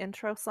Up, the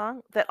intro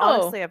song that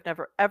Oh, honestly I've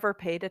never ever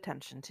paid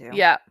attention to.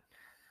 yeah.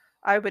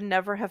 I would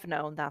never have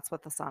known that's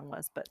what the song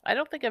was, but I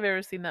don't think I've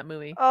ever seen that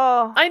movie.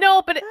 oh, I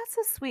know, but that's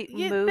a sweet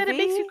but it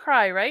makes you movie.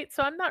 cry, right?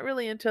 So I'm not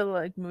really into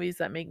like movies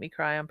that make me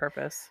cry on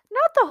purpose.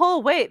 Not the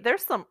whole way.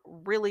 There's some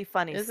really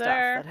funny Is stuff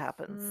there? that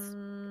happens.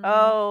 Mm,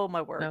 Oh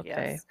my word,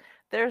 okay. yes.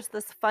 There's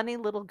this funny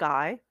little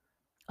guy,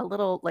 a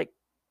little like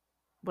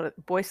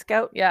Boy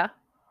Scout Yeah.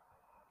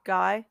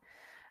 guy,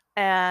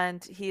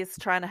 and he's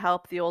trying to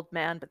help the old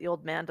man, but the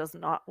old man does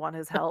not want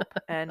his help.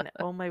 And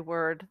oh my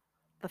word,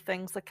 the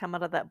things that come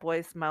out of that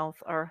boy's mouth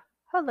are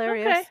Okay.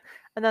 hilarious.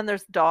 And then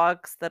there's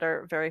dogs that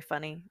are very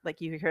funny. Like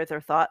you hear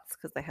their thoughts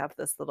because they have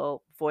this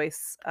little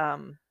voice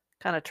kind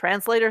of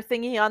translator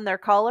thingy on their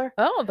collar.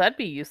 Oh, that'd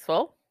be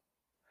useful.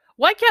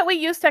 Why can't we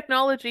use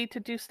technology to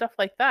do stuff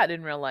like that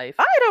in real life?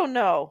 I don't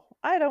know.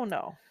 I don't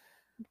know.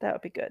 That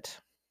would be good.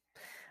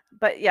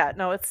 But yeah,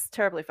 no, it's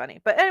terribly funny.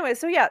 But anyway,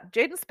 so yeah,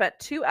 Jaden spent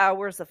 2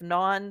 hours of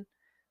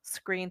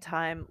non-screen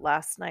time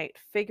last night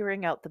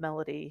figuring out the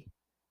melody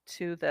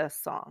to this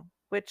song,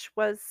 which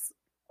was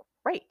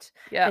great.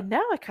 Yeah. And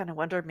now I kind of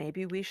wonder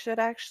maybe we should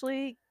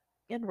actually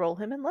enroll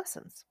him in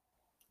lessons.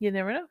 You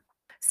never know.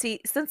 See,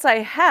 since I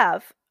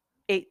have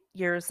 8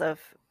 years of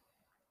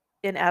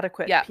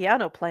inadequate Yeah.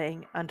 piano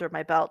playing under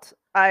my belt,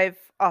 I've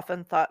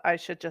often thought I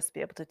should just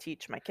be able to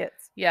teach my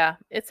kids. Yeah.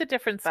 It's a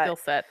different skill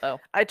But set though.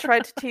 I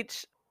tried to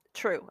teach.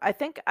 True. I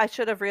think I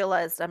should have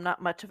realized I'm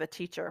not much of a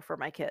teacher for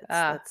my kids.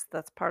 Ah.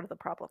 That's part of the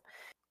problem.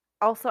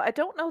 Also, I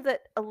don't know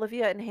that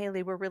Olivia and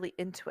Haley were really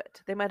into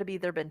it. They might have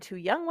either been too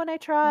young when I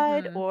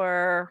tried, Mhm.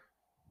 or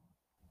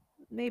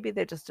maybe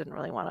they just didn't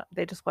really want to.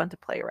 They just wanted to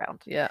play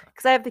around. Yeah.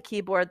 Because I have the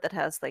keyboard that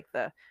has like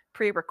the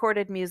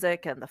pre-recorded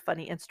music and the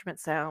funny instrument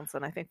sounds,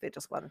 and I think they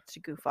just wanted to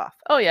goof off.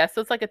 Oh yeah,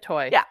 so it's like a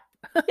toy. Yeah.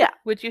 Yeah.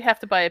 Would you have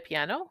to buy a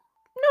piano?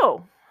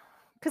 No,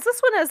 because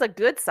this one has a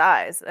good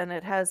size and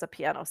it has a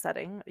piano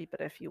setting. But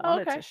if you Oh,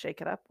 wanted okay. to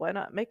shake it up, why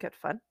not make it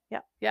fun?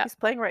 Yeah. Yeah. He's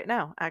playing right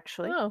now,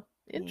 actually. Oh,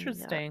 Yeah.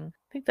 interesting.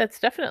 I think that's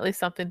definitely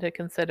something to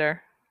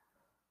consider.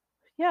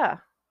 Yeah.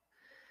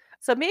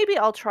 So maybe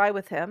I'll try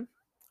with him.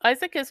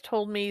 Isaac has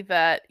told me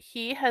that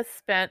he has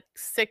spent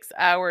 6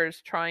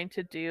 hours trying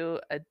to do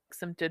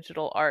some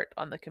digital art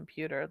on the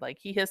computer. Like,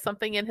 he has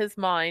something in his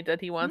mind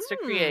that he wants to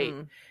create,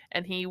 Hmm.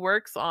 and he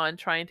works on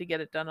trying to get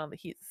it done on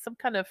some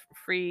kind of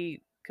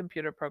free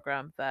computer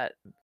program that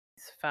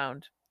he's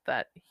found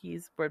that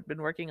he's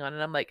been working on.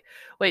 And I'm like,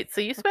 wait,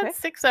 so you spent Okay.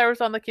 6 hours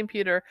on the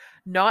computer,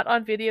 not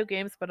on video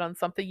games, but on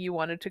something you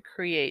wanted to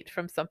create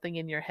from something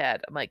in your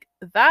head. I'm like,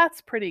 that's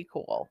pretty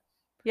cool.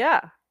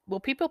 Yeah. Will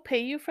people pay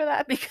you for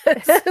that?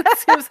 Because it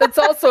seems it's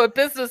also a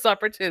business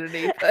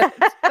opportunity,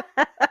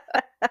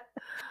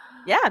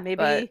 Yeah, maybe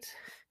but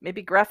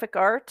maybe graphic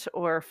art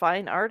or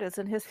fine art is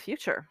in his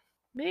future.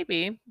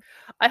 maybe.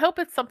 I hope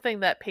it's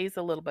something that pays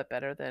a little bit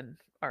better than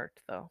art,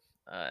 though.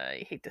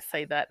 I hate to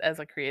say that as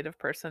a creative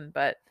person,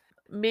 but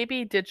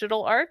maybe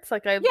digital arts.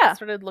 Like, I Yeah.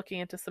 started looking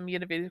into some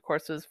university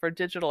courses for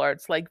digital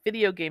arts, like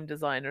video game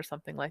design or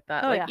something like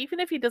that. Oh Like, yeah. even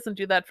if he doesn't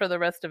do that for the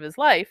rest of his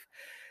life,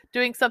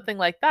 doing something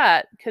like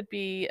that could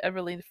be a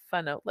really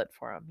fun outlet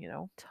for him,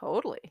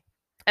 Totally.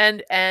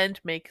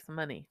 and make some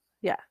money.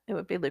 Yeah, it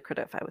would be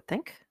lucrative, I would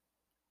think.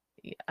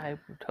 Yeah, I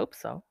would hope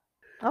so.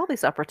 All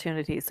these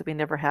opportunities that we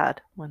never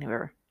had when we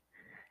were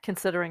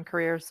considering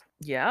careers.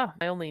 Yeah,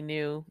 I only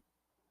knew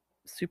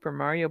Super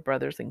Mario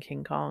Brothers and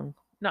King Kong.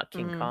 Not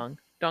King Mm. Kong,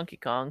 Donkey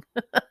Kong.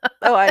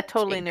 Oh, I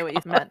totally King knew what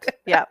you Kong. meant.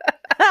 Yeah.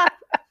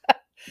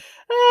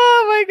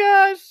 Oh my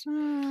gosh.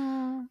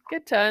 Hmm.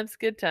 Good times,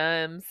 good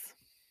times.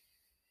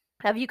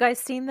 Have you guys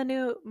seen the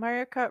new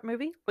Mario Kart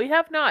movie? We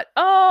have not.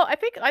 Oh, I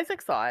think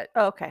Isaac saw it.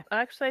 Oh, okay.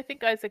 Actually, I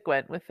think Isaac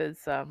went with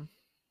his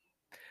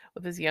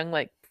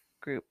young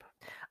group.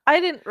 I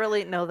didn't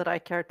really know that I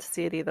cared to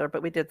see it either,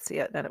 but we did see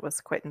it and it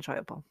was quite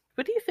enjoyable.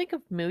 What do you think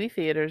of movie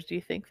theaters? Do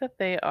you think that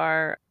they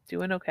are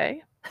doing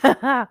okay?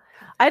 I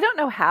don't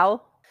know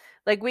how.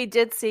 Like we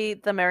did see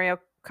the Mario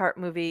Kart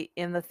movie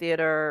in the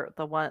theater,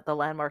 the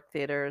landmark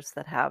theaters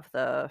that have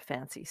the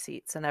fancy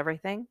seats and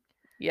everything.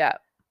 Yeah.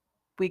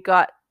 We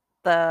got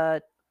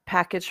the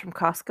package from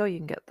Costco. You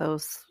can get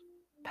those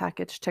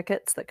package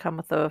tickets that come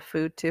with the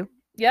food too.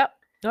 Yep.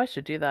 No, I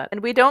should do that.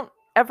 And we don't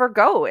ever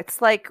go.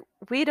 It's like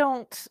we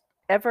don't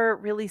ever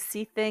really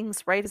see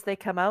things right as they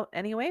come out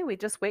anyway. We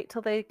just wait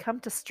till they come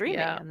to streaming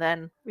Yeah. and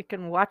then we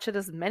can watch it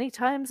as many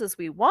times as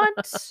we want.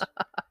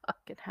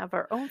 Can have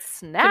our own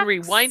snacks. Can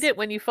rewind it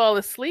when you fall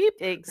asleep.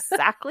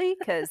 Exactly,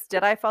 because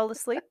did I fall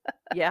asleep?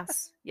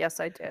 Yes. Yes,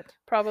 I did.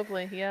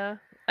 Probably, yeah.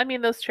 I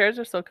mean, those chairs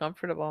are so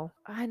comfortable.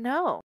 I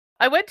know.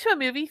 I went to a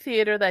movie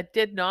theater that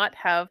did not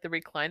have the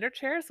recliner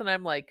chairs, and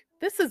I'm like,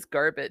 this is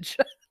garbage.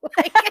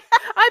 Like,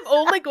 I'm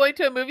only going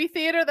to a movie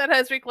theater that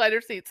has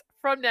recliner seats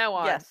from now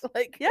on. Yes.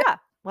 Like, Yeah.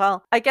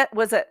 Well,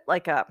 was it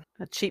like a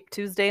cheap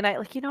Tuesday night?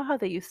 Like, you know how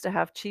they used to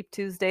have cheap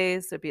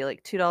Tuesdays? It'd be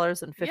like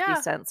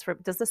 $2.50 for.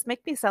 Does this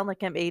make me sound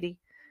like I'm 80?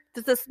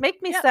 Does this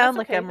make me Yeah, sound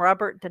that's like okay. I'm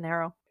Robert De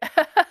Niro?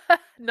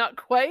 Not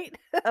quite.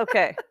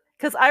 Okay.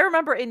 Because I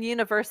remember in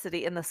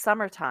university in the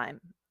summertime,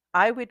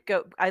 I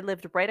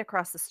lived right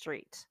across the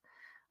street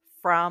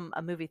from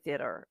a movie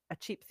theater, a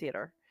cheap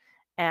theater.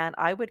 And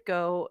I would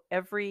go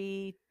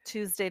every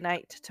Tuesday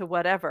night to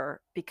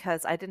whatever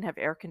because I didn't have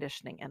air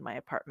conditioning in my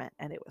apartment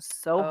and it was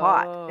so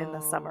hot in the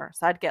Oh, summer.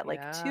 So I'd get like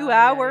yeah, 2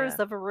 yeah, hours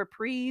yeah. of a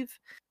reprieve.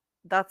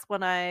 That's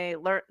when I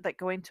learned that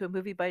going to a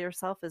movie by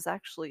yourself is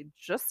actually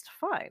just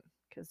fine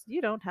because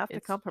you don't have to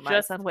It's compromise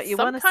just on what you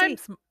want to see.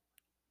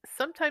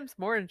 sometimes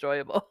more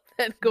enjoyable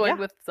than going Yeah.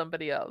 with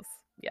somebody else.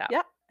 Yeah.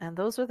 Yeah. And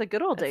those are the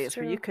good old That's days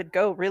where you true. could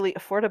go really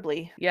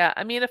affordably. Yeah,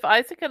 I mean, if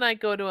Isaac and I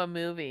go to a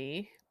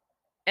movie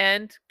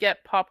and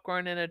get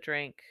popcorn and a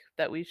drink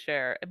that we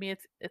share, I mean,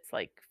 it's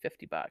like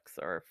 $50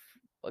 or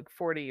like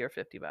 40 or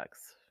 $50,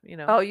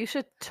 Oh, you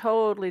should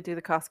totally do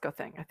the Costco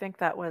thing. I think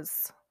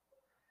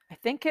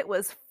it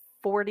was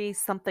 40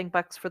 something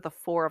bucks for the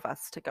four of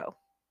us to go.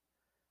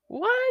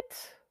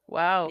 What?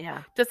 Wow.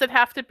 Yeah. Does it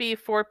have to be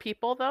 4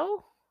 people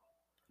though?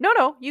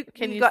 No, you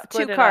Can you got two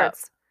split it up?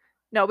 cards.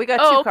 No, we got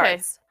Oh, two okay.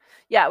 cards.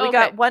 Yeah, we Okay.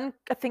 got one,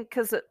 I think,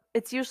 because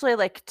it's usually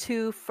like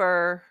two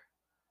for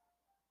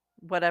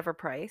whatever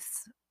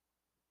price,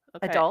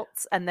 Okay.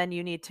 adults, and then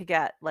you need to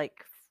get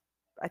like,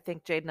 I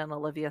think Jaden and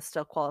Olivia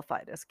still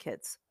qualified as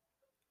kids.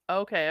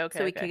 Okay,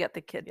 So we okay. could get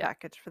the kid Yeah.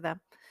 package for them.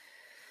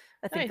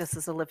 I think Nice. this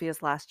is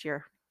Olivia's last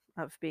year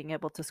of being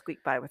able to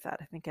squeak by with that.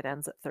 I think it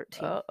ends at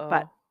 13.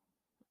 Uh-oh.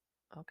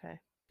 Okay.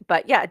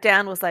 But yeah,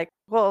 Dan was like,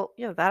 well,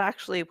 that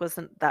actually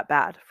wasn't that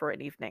bad for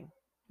an evening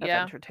of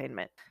Yeah.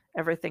 entertainment.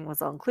 Everything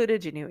was all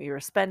included. You knew what you were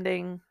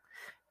spending.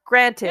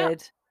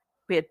 Granted,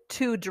 we had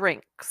 2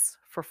 drinks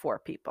for 4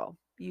 people.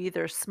 You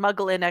either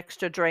smuggle in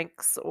extra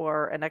drinks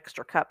or an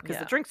extra cup because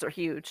the Yeah. drinks are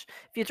huge.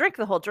 If you drink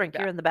the whole drink,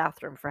 Yeah. you're in the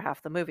bathroom for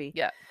half the movie.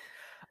 Yeah.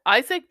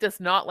 Isaac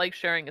does not like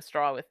sharing a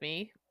straw with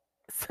me.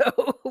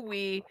 So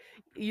we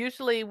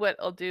usually what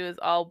I'll do is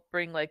I'll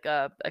bring like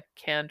a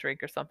canned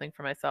drink or something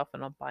for myself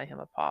and I'll buy him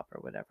a pop or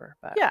whatever.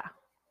 But Yeah.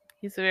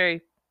 he's very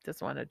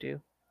doesn't want to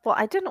do. Well,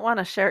 I didn't want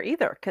to share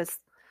either because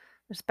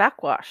there's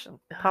backwash and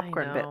I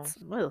popcorn know. bits.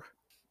 Ugh.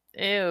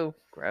 Ew,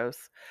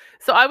 gross.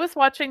 So I was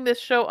watching this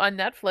show on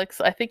Netflix.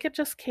 I think it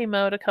just came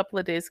out a couple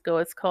of days ago.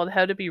 It's called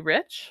How to Be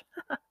Rich.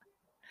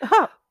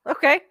 Oh,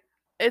 okay.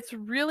 It's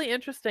really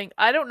interesting.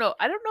 I don't know.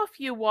 I don't know if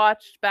you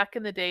watched back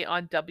in the day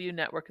on W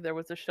Network. There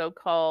was a show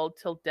called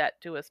 "Till Death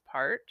Do Us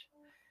Part,"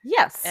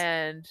 Yes.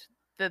 and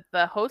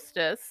the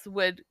hostess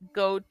would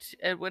go to,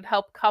 it would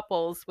help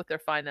couples with their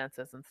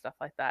finances and stuff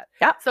like that.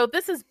 Yeah. So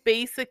this is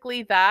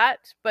basically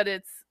that, but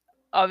it's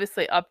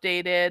obviously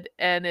updated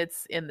and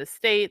it's in the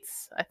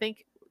States. I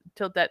think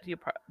 "Till Death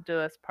Do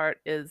Us Part"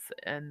 is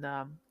in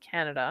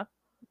Canada.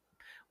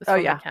 Was Oh, filmed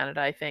in yeah.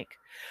 Canada, I think.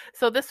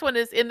 So this one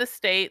is in the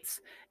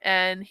States,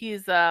 and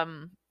he's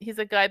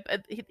a guy,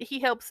 but he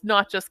helps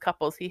not just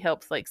couples, he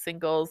helps like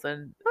singles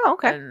Oh,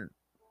 okay. and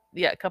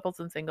yeah, couples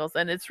and singles,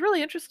 and it's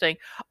really interesting.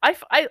 I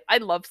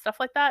love stuff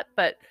like that,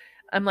 but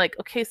I'm like,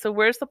 okay, so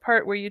where's the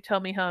part where you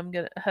tell me how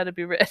to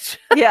be rich?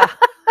 Yeah.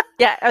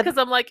 Yeah. Because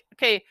I'm like,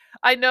 okay,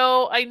 I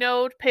know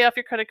to pay off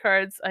your credit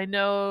cards. I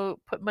know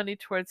put money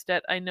towards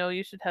debt. I know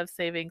you should have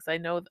savings. I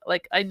know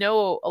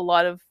a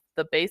lot of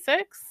the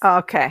basics.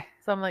 Okay.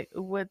 So I'm like,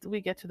 what we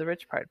get to the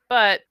rich part.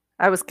 But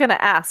I was going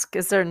to ask,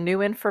 is there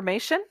new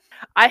information?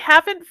 I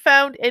haven't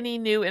found any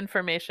new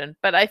information,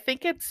 but I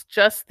think it's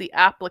just the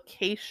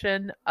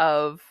application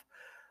of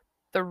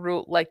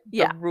the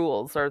Yeah.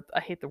 rules, or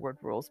I hate the word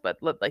rules, but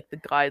like the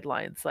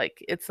guidelines.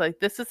 Like it's like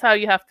this is how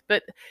you have to.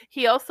 But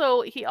he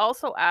also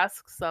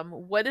asks them,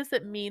 what does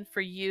it mean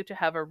for you to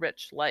have a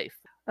rich life?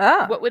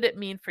 Oh. What would it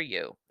mean for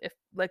you? If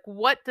like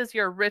what does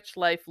your rich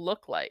life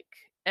look like?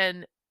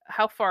 And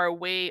how far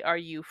away are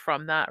you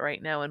from that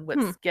right now, and Hmm.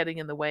 what's getting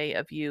in the way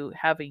of you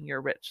having your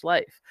rich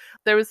life?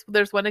 There's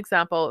one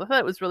example I thought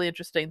it was really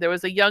interesting. There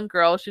was a young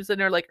girl, she was in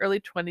her like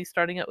early 20s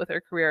starting out with her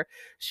career.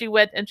 She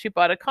went and she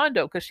bought a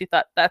condo because she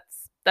thought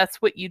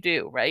that's what you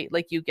do, right?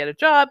 Like you get a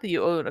job,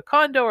 you own a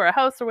condo or a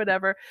house or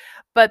whatever.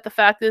 But the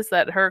fact is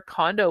that her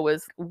condo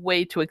was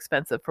way too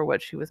expensive for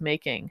what she was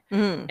making.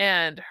 Mm.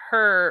 And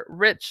her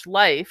rich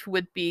life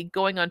would be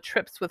going on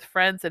trips with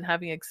friends and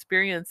having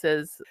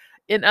experiences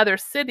in other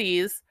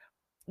cities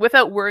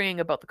without worrying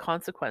about the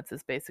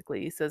consequences.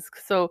 Basically, he says,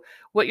 so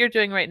what you're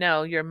doing right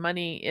now, your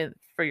money in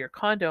for your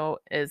condo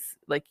is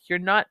like you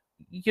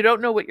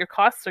don't know what your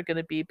costs are going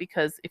to be,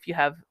 because if you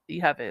have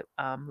it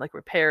like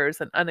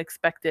repairs and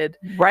unexpected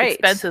Right.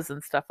 expenses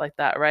and stuff like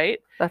that, right?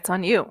 That's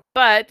on you.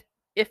 But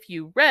if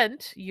you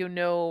rent, you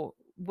know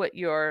what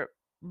your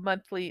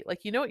monthly,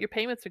 like you know what your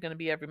payments are going to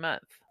be every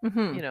month,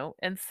 Mm-hmm.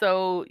 and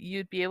so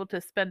you'd be able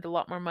to spend a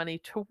lot more money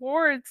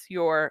towards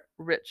your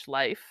rich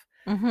life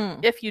Mm-hmm.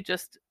 if you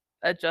just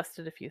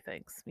adjusted a few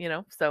things.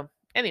 So Hmm.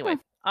 anyway,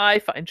 I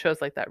find shows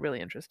like that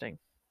really interesting.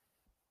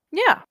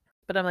 Yeah.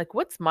 But I'm like,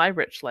 what's my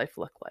rich life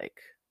look like?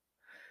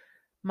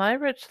 My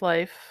rich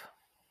life,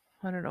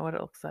 I don't know what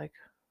it looks like.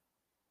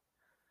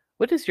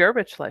 What does your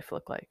rich life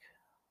look like?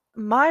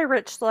 My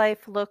rich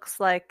life looks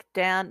like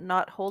Dan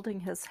not holding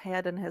his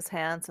head in his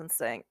hands and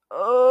saying,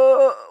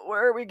 "Oh,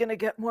 where are we going to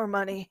get more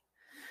money?"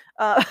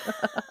 Uh,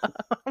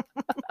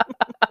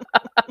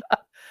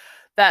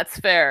 That's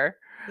fair.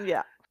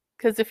 yeah.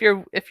 Because if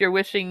you're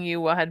wishing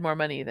you had more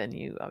money, then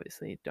you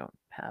obviously don't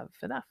have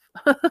enough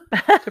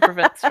to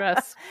prevent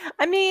stress.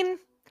 I mean,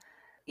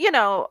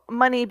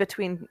 money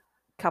between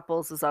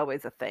couples is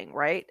always a thing,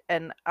 right?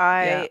 And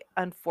Yeah. I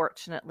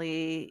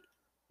unfortunately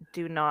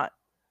do not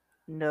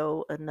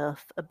know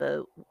enough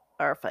about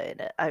our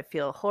finance. I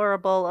feel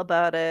horrible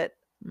about it.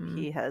 Mm.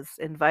 He has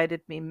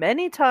invited me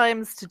many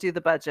times to do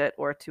the budget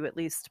or to at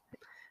least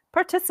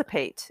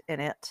participate in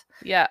it.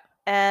 Yeah.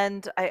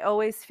 And I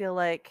always feel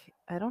like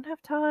I don't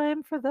have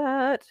time for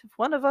that. If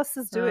one of us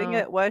is doing Oh.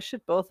 it, why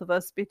should both of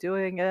us be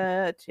doing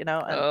it? And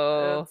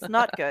Oh. it's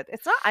not good.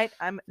 It's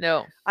not.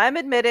 No. I'm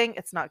admitting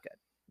it's not good.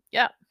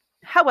 Yeah.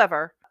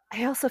 However,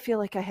 I also feel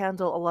like I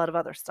handle a lot of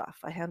other stuff.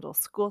 I handle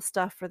school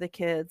stuff for the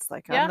kids.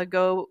 Like I'm Yeah.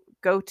 the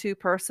go-to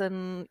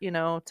person,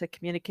 to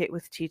communicate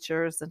with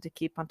teachers and to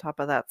keep on top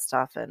of that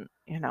stuff and,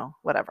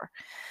 whatever.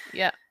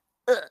 Yeah.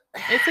 Ugh.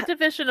 It's a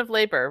division of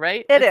labor,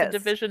 right? It It's a is.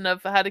 division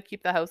of how to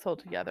keep the household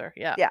together.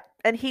 Yeah. Yeah.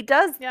 And he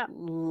does Yeah.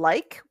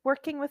 like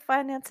working with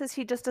finances.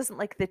 He just doesn't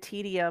like the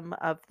tedium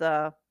of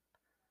the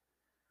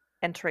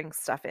entering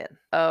stuff in,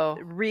 Oh.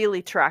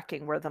 really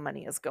tracking where the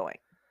money is going.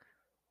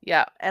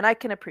 Yeah. And I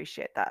can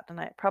appreciate that. And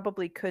I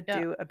probably could Yeah.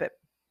 do a bit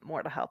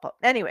more to help out.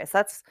 Anyways,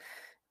 that's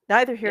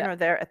neither here Yeah. nor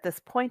there at this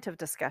point of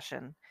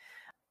discussion.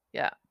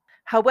 Yeah.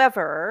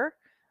 However,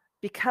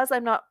 because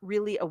I'm not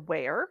really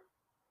aware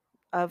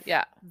of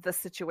Yeah. the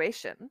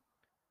situation,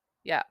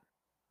 Yeah.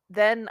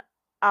 then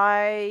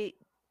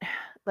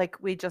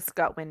we just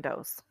got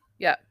windows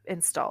Yeah.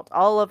 installed.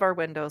 All of our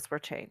windows were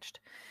changed.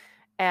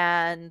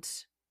 And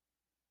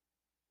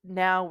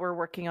now we're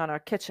working on our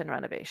kitchen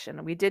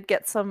renovation. We did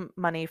get some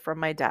money from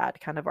my dad,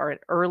 kind of our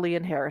early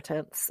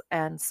inheritance.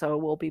 And so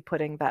we'll be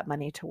putting that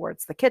money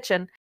towards the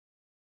kitchen.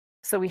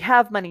 So we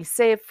have money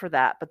saved for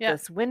that. But Yeah.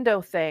 this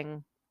window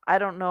thing, I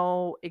don't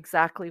know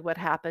exactly what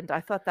happened.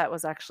 I thought that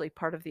was actually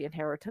part of the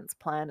inheritance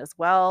plan as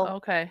well.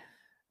 Okay.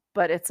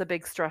 But it's a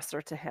big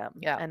stressor to him.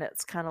 Yeah. And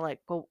it's kind of like,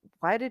 well,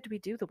 why did we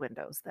do the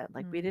windows then?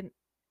 Like we Mm. didn't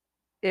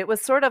it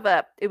was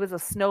a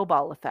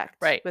snowball effect.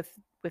 Right.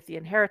 With the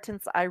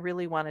inheritance, I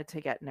really wanted to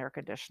get an air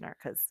conditioner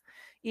because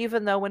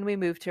even though when we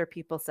moved here,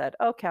 people said,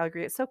 "Oh,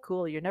 Calgary, it's so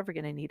cool. You're never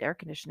going to need air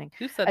conditioning."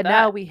 Who said And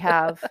now that? we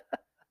have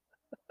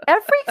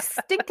every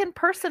stinking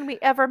person we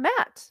ever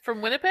met.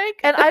 From Winnipeg?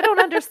 And I don't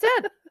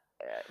understand.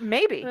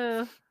 Maybe.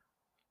 Uh,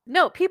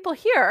 No, people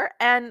here,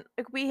 and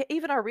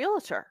even our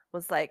realtor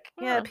was like,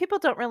 "Yeah, oh. people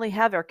don't really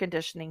have air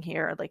conditioning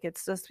here. Like,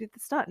 it's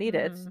not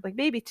needed. Mm. Like,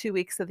 maybe 2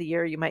 weeks of the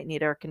year you might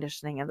need air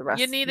conditioning, and the You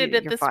rest needed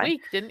it you're this fine."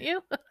 week, didn't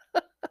you?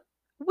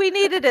 We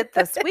needed it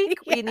this week.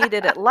 Yeah. We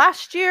needed it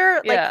last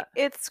year. Yeah. Like,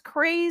 it's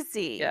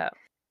crazy. Yeah.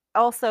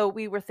 Also,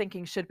 we were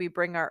thinking, should we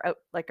bring our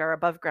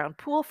above ground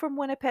pool from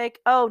Winnipeg?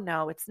 Oh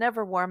no, it's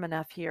never warm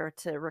enough here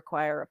to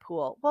require a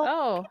pool. Well,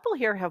 Oh. people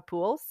here have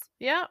pools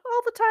Yeah.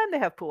 all the time. They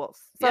have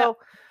pools, Yeah. so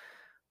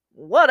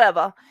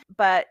whatever.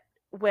 But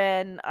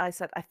when I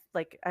said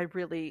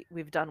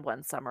we've done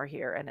one summer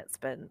here and it's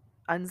been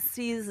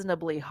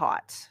unseasonably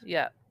hot.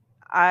 Yeah.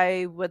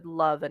 I would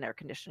love an air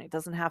conditioning. It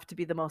doesn't have to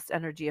be the most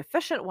energy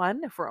efficient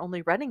one if we're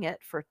only running it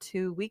for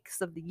 2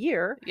 weeks of the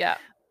year. Yeah.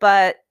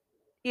 But,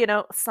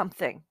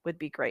 something would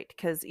be great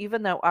because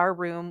even though our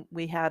room,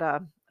 we had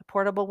a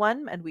portable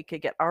one and we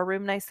could get our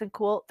room nice and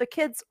cool, the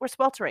kids were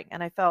sweltering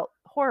and I felt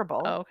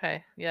horrible Oh,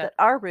 okay. Yeah. that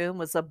our room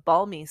was a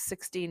balmy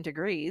 16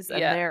 degrees and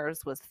Yeah.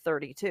 theirs was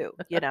 32,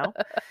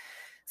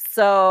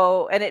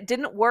 So, and it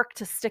didn't work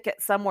to stick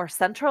it somewhere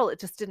central. It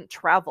just didn't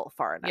travel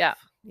far enough Yeah.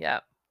 Yeah.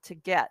 to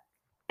get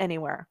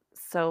anywhere.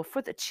 So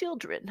for the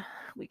children,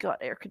 we got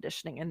air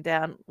conditioning, and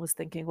Dan was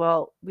thinking,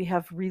 well, we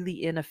have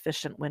really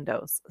inefficient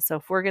windows. So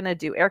if we're going to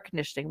do air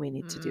conditioning, we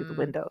need to do the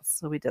windows.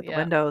 So we did the Yeah.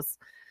 windows.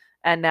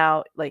 And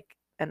now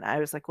and I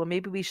was like, well,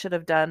 maybe we should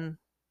have done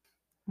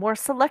more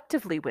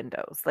selectively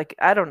windows. Like,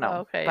 I don't know. Oh,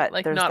 okay. But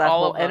Like there's not that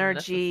all whole of them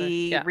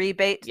energy Yeah.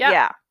 rebate. Yeah.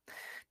 Yeah.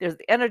 There's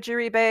the energy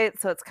rebate.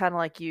 So it's kind of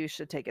like you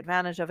should take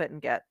advantage of it and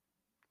get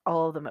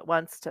all of them at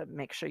once to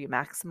make sure you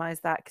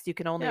maximize that because you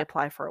can only Yeah.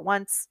 apply for it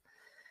once.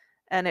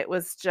 And it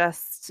was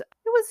just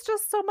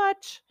so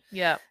much.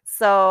 Yeah.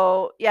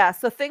 So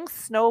things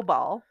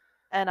snowball,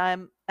 and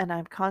I'm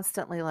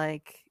constantly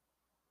like,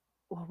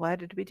 well, why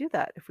did we do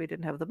that if we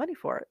didn't have the money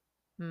for it?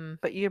 Hmm.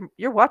 But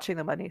you're watching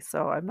the money,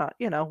 so I'm not,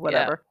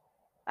 whatever.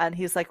 And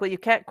he's like, well, you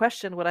can't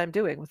question what I'm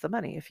doing with the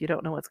money if you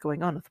don't know what's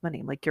going on with the money.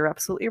 I'm like, you're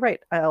absolutely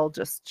right. I'll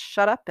just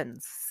shut up and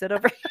sit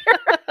over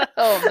here.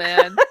 Oh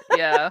man.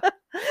 Yeah.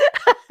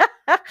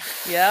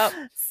 Yep.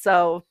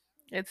 So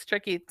It's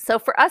tricky. So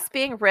for us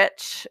being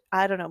rich,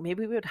 I don't know,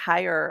 maybe we would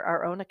hire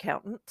our own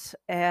accountant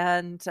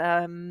and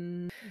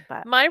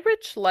but My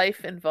rich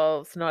life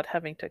involves not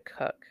having to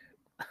cook.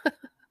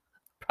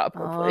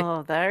 Probably.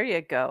 oh, there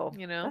you go.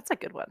 You know? That's a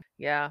good one.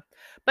 Yeah.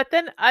 But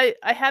then I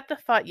had the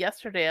thought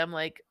yesterday, I'm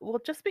like, well,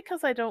 just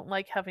because I don't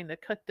like having to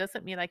cook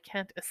doesn't mean I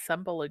can't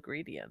assemble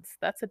ingredients.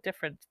 That's a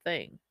different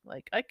thing.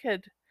 Like I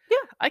could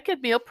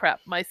meal prep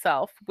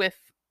myself with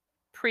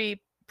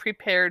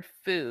prepared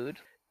food.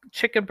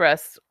 Chicken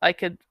breasts, I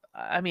could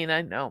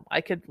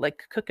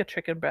like cook a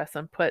chicken breast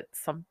and put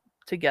some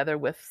together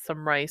with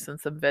some rice and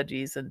some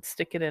veggies and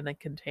stick it in a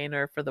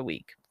container for the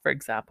week, for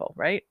example,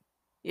 right?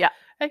 Yeah.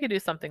 I could do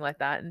something like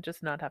that and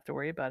just not have to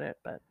worry about it,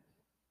 but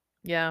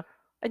yeah.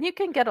 And you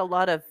can get a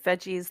lot of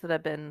veggies that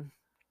have been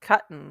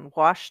cut and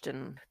washed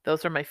and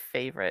Those are my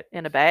favorite.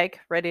 in a bag,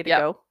 ready to Yep.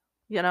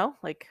 go,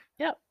 like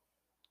Yep.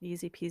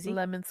 easy peasy.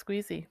 Lemon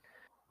squeezy.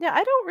 Yeah,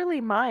 I don't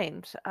really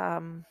mind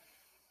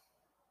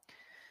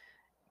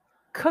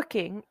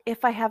cooking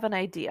if I have an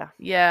idea.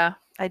 Yeah.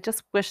 I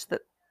just wish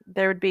that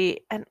there would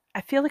be, and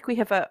I feel like we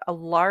have a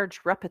large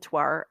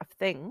repertoire of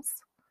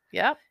things.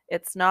 Yep.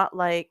 It's not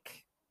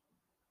like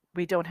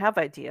we don't have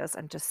ideas.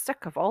 I'm just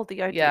sick of all the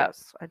Yeah.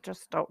 ideas. I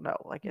just don't know.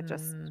 Like it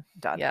just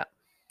done Yeah.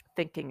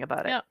 thinking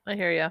about it. Yeah, I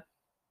hear you.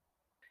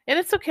 And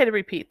it's okay to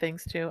repeat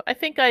things too. I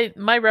think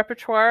my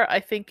repertoire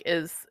I think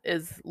is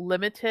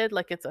limited.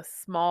 Like it's a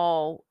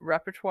small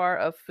repertoire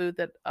of food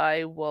that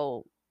I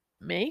will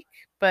make,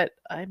 but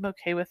I'm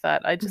okay with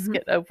that. I just Mhm.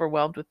 get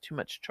overwhelmed with too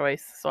much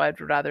choice, so I'd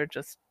rather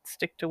just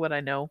stick to what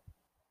I know.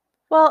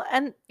 Well,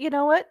 and you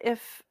know what?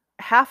 If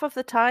half of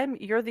the time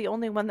you're the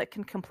only one that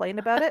can complain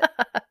about it,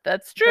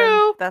 That's then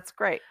true. that's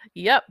great.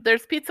 Yep,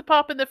 there's pizza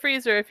pop in the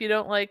freezer if you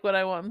don't like what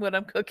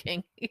I'm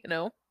cooking,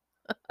 Yep,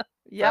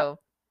 So,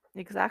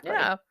 exactly.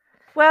 yeah.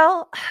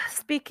 Well,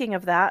 speaking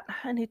of that,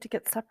 I need to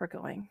get supper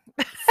going.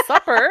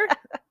 Supper?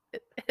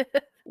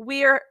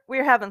 We're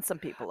having some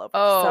people over.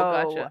 Oh,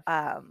 so,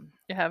 gotcha.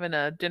 You're having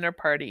a dinner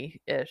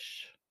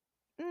party-ish.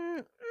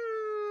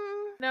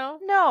 No?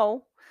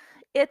 No.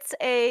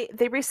 They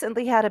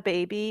recently had a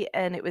baby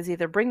and it was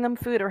either bring them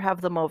food or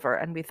have them over,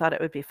 and we thought it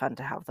would be fun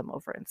to have them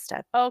over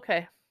instead.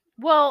 Okay.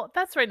 Well,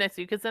 that's very nice of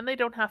you because then they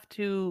don't have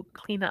to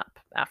clean up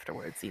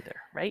afterwards either,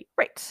 right?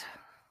 Right.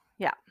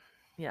 Yeah.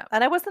 Yeah.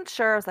 And I wasn't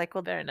sure. I was like,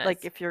 well, Very nice.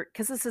 like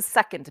because this is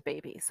second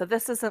baby. So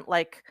this isn't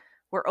like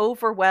we're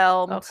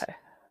overwhelmed. Okay.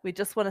 We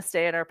just want to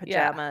stay in our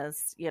Yeah.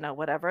 pajamas,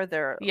 whatever.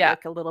 They're Yeah.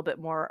 like a little bit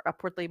more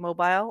upwardly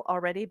mobile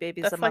already.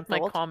 Baby's That's a month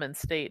like my old. common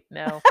state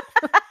now.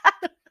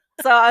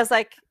 So I was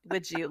like,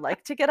 would you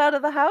like to get out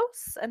of the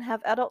house and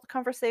have adult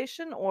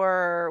conversation,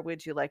 or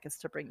would you like us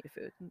to bring you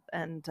food?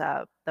 And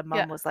the mom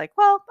Yeah. was like,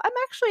 well, I'm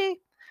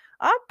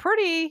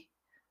pretty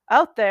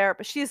out there,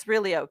 but she's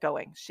really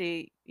outgoing.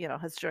 She,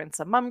 has joined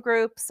some mom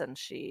groups, and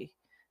she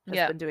has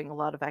Yeah. been doing a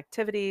lot of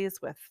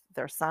activities with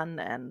their son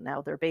and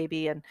now their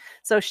baby. And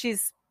so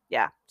she's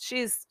just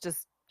She's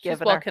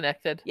giving well her.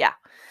 connected. Yeah.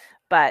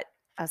 But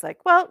I was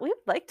like, well, we'd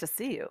like to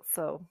see you.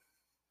 So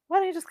why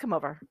don't you just come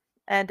over?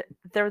 And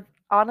they're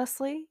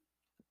honestly,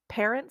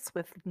 parents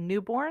with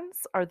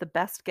newborns are the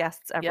best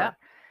guests ever. Yeah.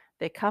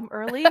 They come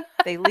early,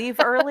 they leave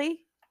early.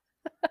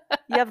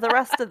 You have the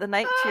rest of the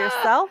night to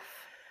yourself.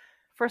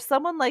 For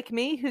someone like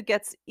me who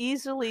gets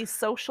easily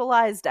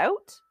socialized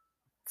out,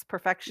 it's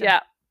perfection. Yeah.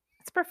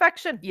 It's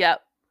perfection.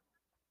 Yep.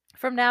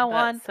 From now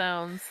on, That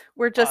sounds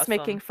we're just awesome.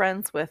 making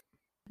friends with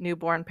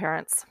newborn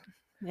parents.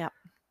 Yeah.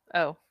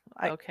 Oh,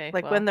 okay.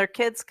 Like when their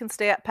kids can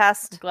stay up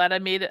past. Glad I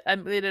made it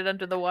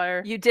under the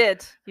wire. You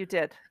did.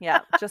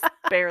 Yeah, just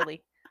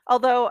barely.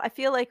 Although I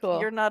feel like Cool.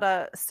 you're not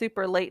a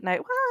super late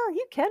night. Well,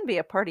 you can be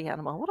a party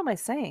animal. What am I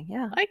saying?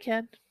 Yeah. I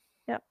can.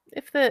 Yeah.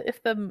 If the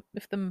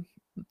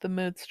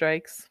mood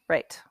strikes.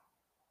 Right.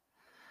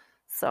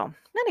 So,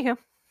 anywho.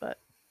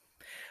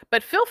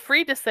 But feel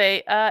free to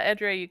say,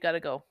 Andrea, you gotta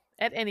go.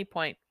 At any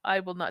point. I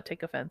will not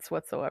take offense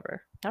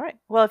whatsoever. All right.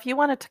 Well, if you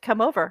wanted to come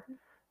over,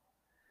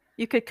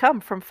 you could come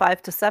from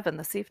 5 to 7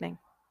 this evening.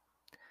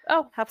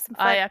 Oh, have some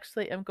fun. I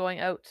actually am going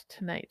out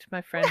tonight.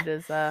 My friend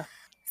is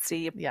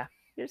See, yeah.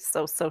 You're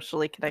so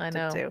socially connected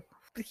I know. too.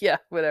 Yeah,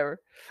 whatever.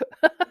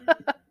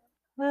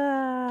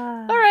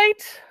 All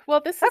right.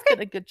 Well, this has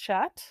been a good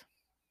chat.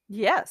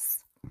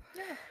 Yes.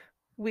 Yeah.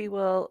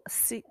 Will we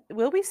see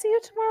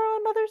you tomorrow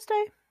on Mother's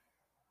Day?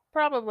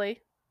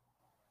 Probably.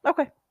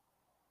 Okay.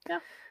 Yeah.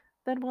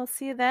 Then we'll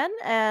see you then.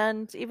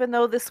 And even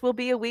though this will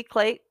be a week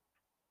late,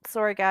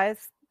 sorry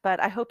guys, but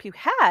I hope you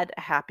had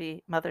a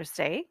happy Mother's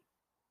Day.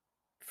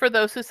 For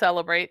those who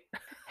celebrate.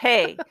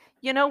 Hey,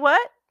 you know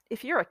what?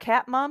 If you're a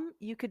cat mom,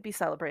 you could be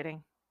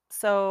celebrating.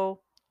 So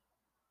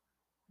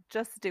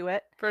just do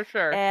it. For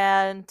sure.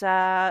 And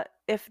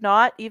if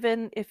not,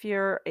 even if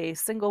you're a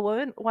single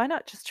woman, why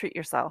not just treat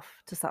yourself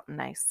to something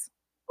nice?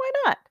 Why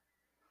not?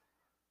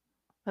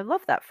 I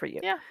love that for you.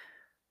 Yeah.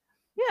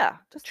 Yeah,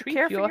 just Treat a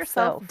care for yourself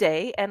yourself.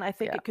 day, and I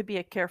think Yeah. it could be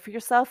a care for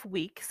yourself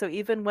week. So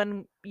even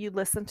when you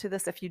listen to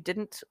this, if you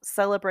didn't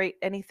celebrate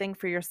anything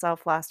for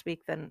yourself last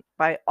week, then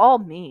by all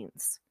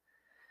means,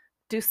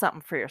 do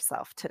something for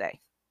yourself today.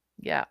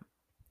 Yeah,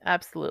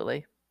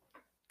 absolutely.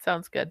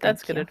 Sounds good.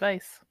 That's good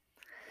advice.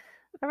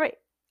 All right.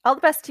 All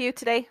the best to you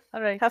today.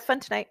 All right. Have fun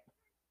tonight.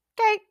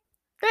 Okay.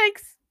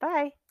 Thanks.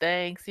 Bye.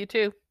 Thanks. You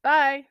too.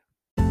 Bye.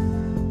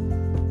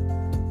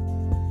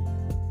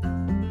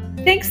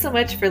 Thanks so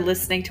much for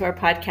listening to our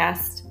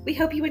podcast. We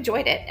hope you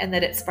enjoyed it and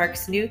that it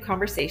sparks new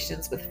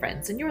conversations with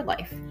friends in your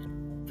life.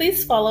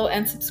 Please follow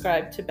and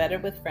subscribe to Better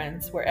with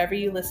Friends wherever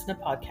you listen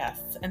to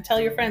podcasts, and tell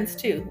your friends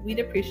too. We'd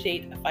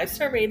appreciate a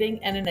 5-star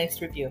rating and a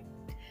nice review.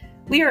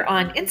 We are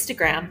on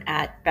Instagram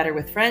at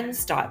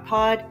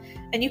betterwithfriends.pod,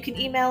 and you can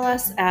email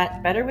us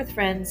at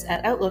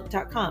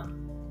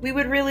betterwithfriends@outlook.com. We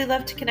would really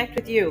love to connect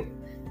with you.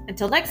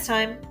 Until next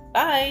time,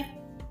 bye!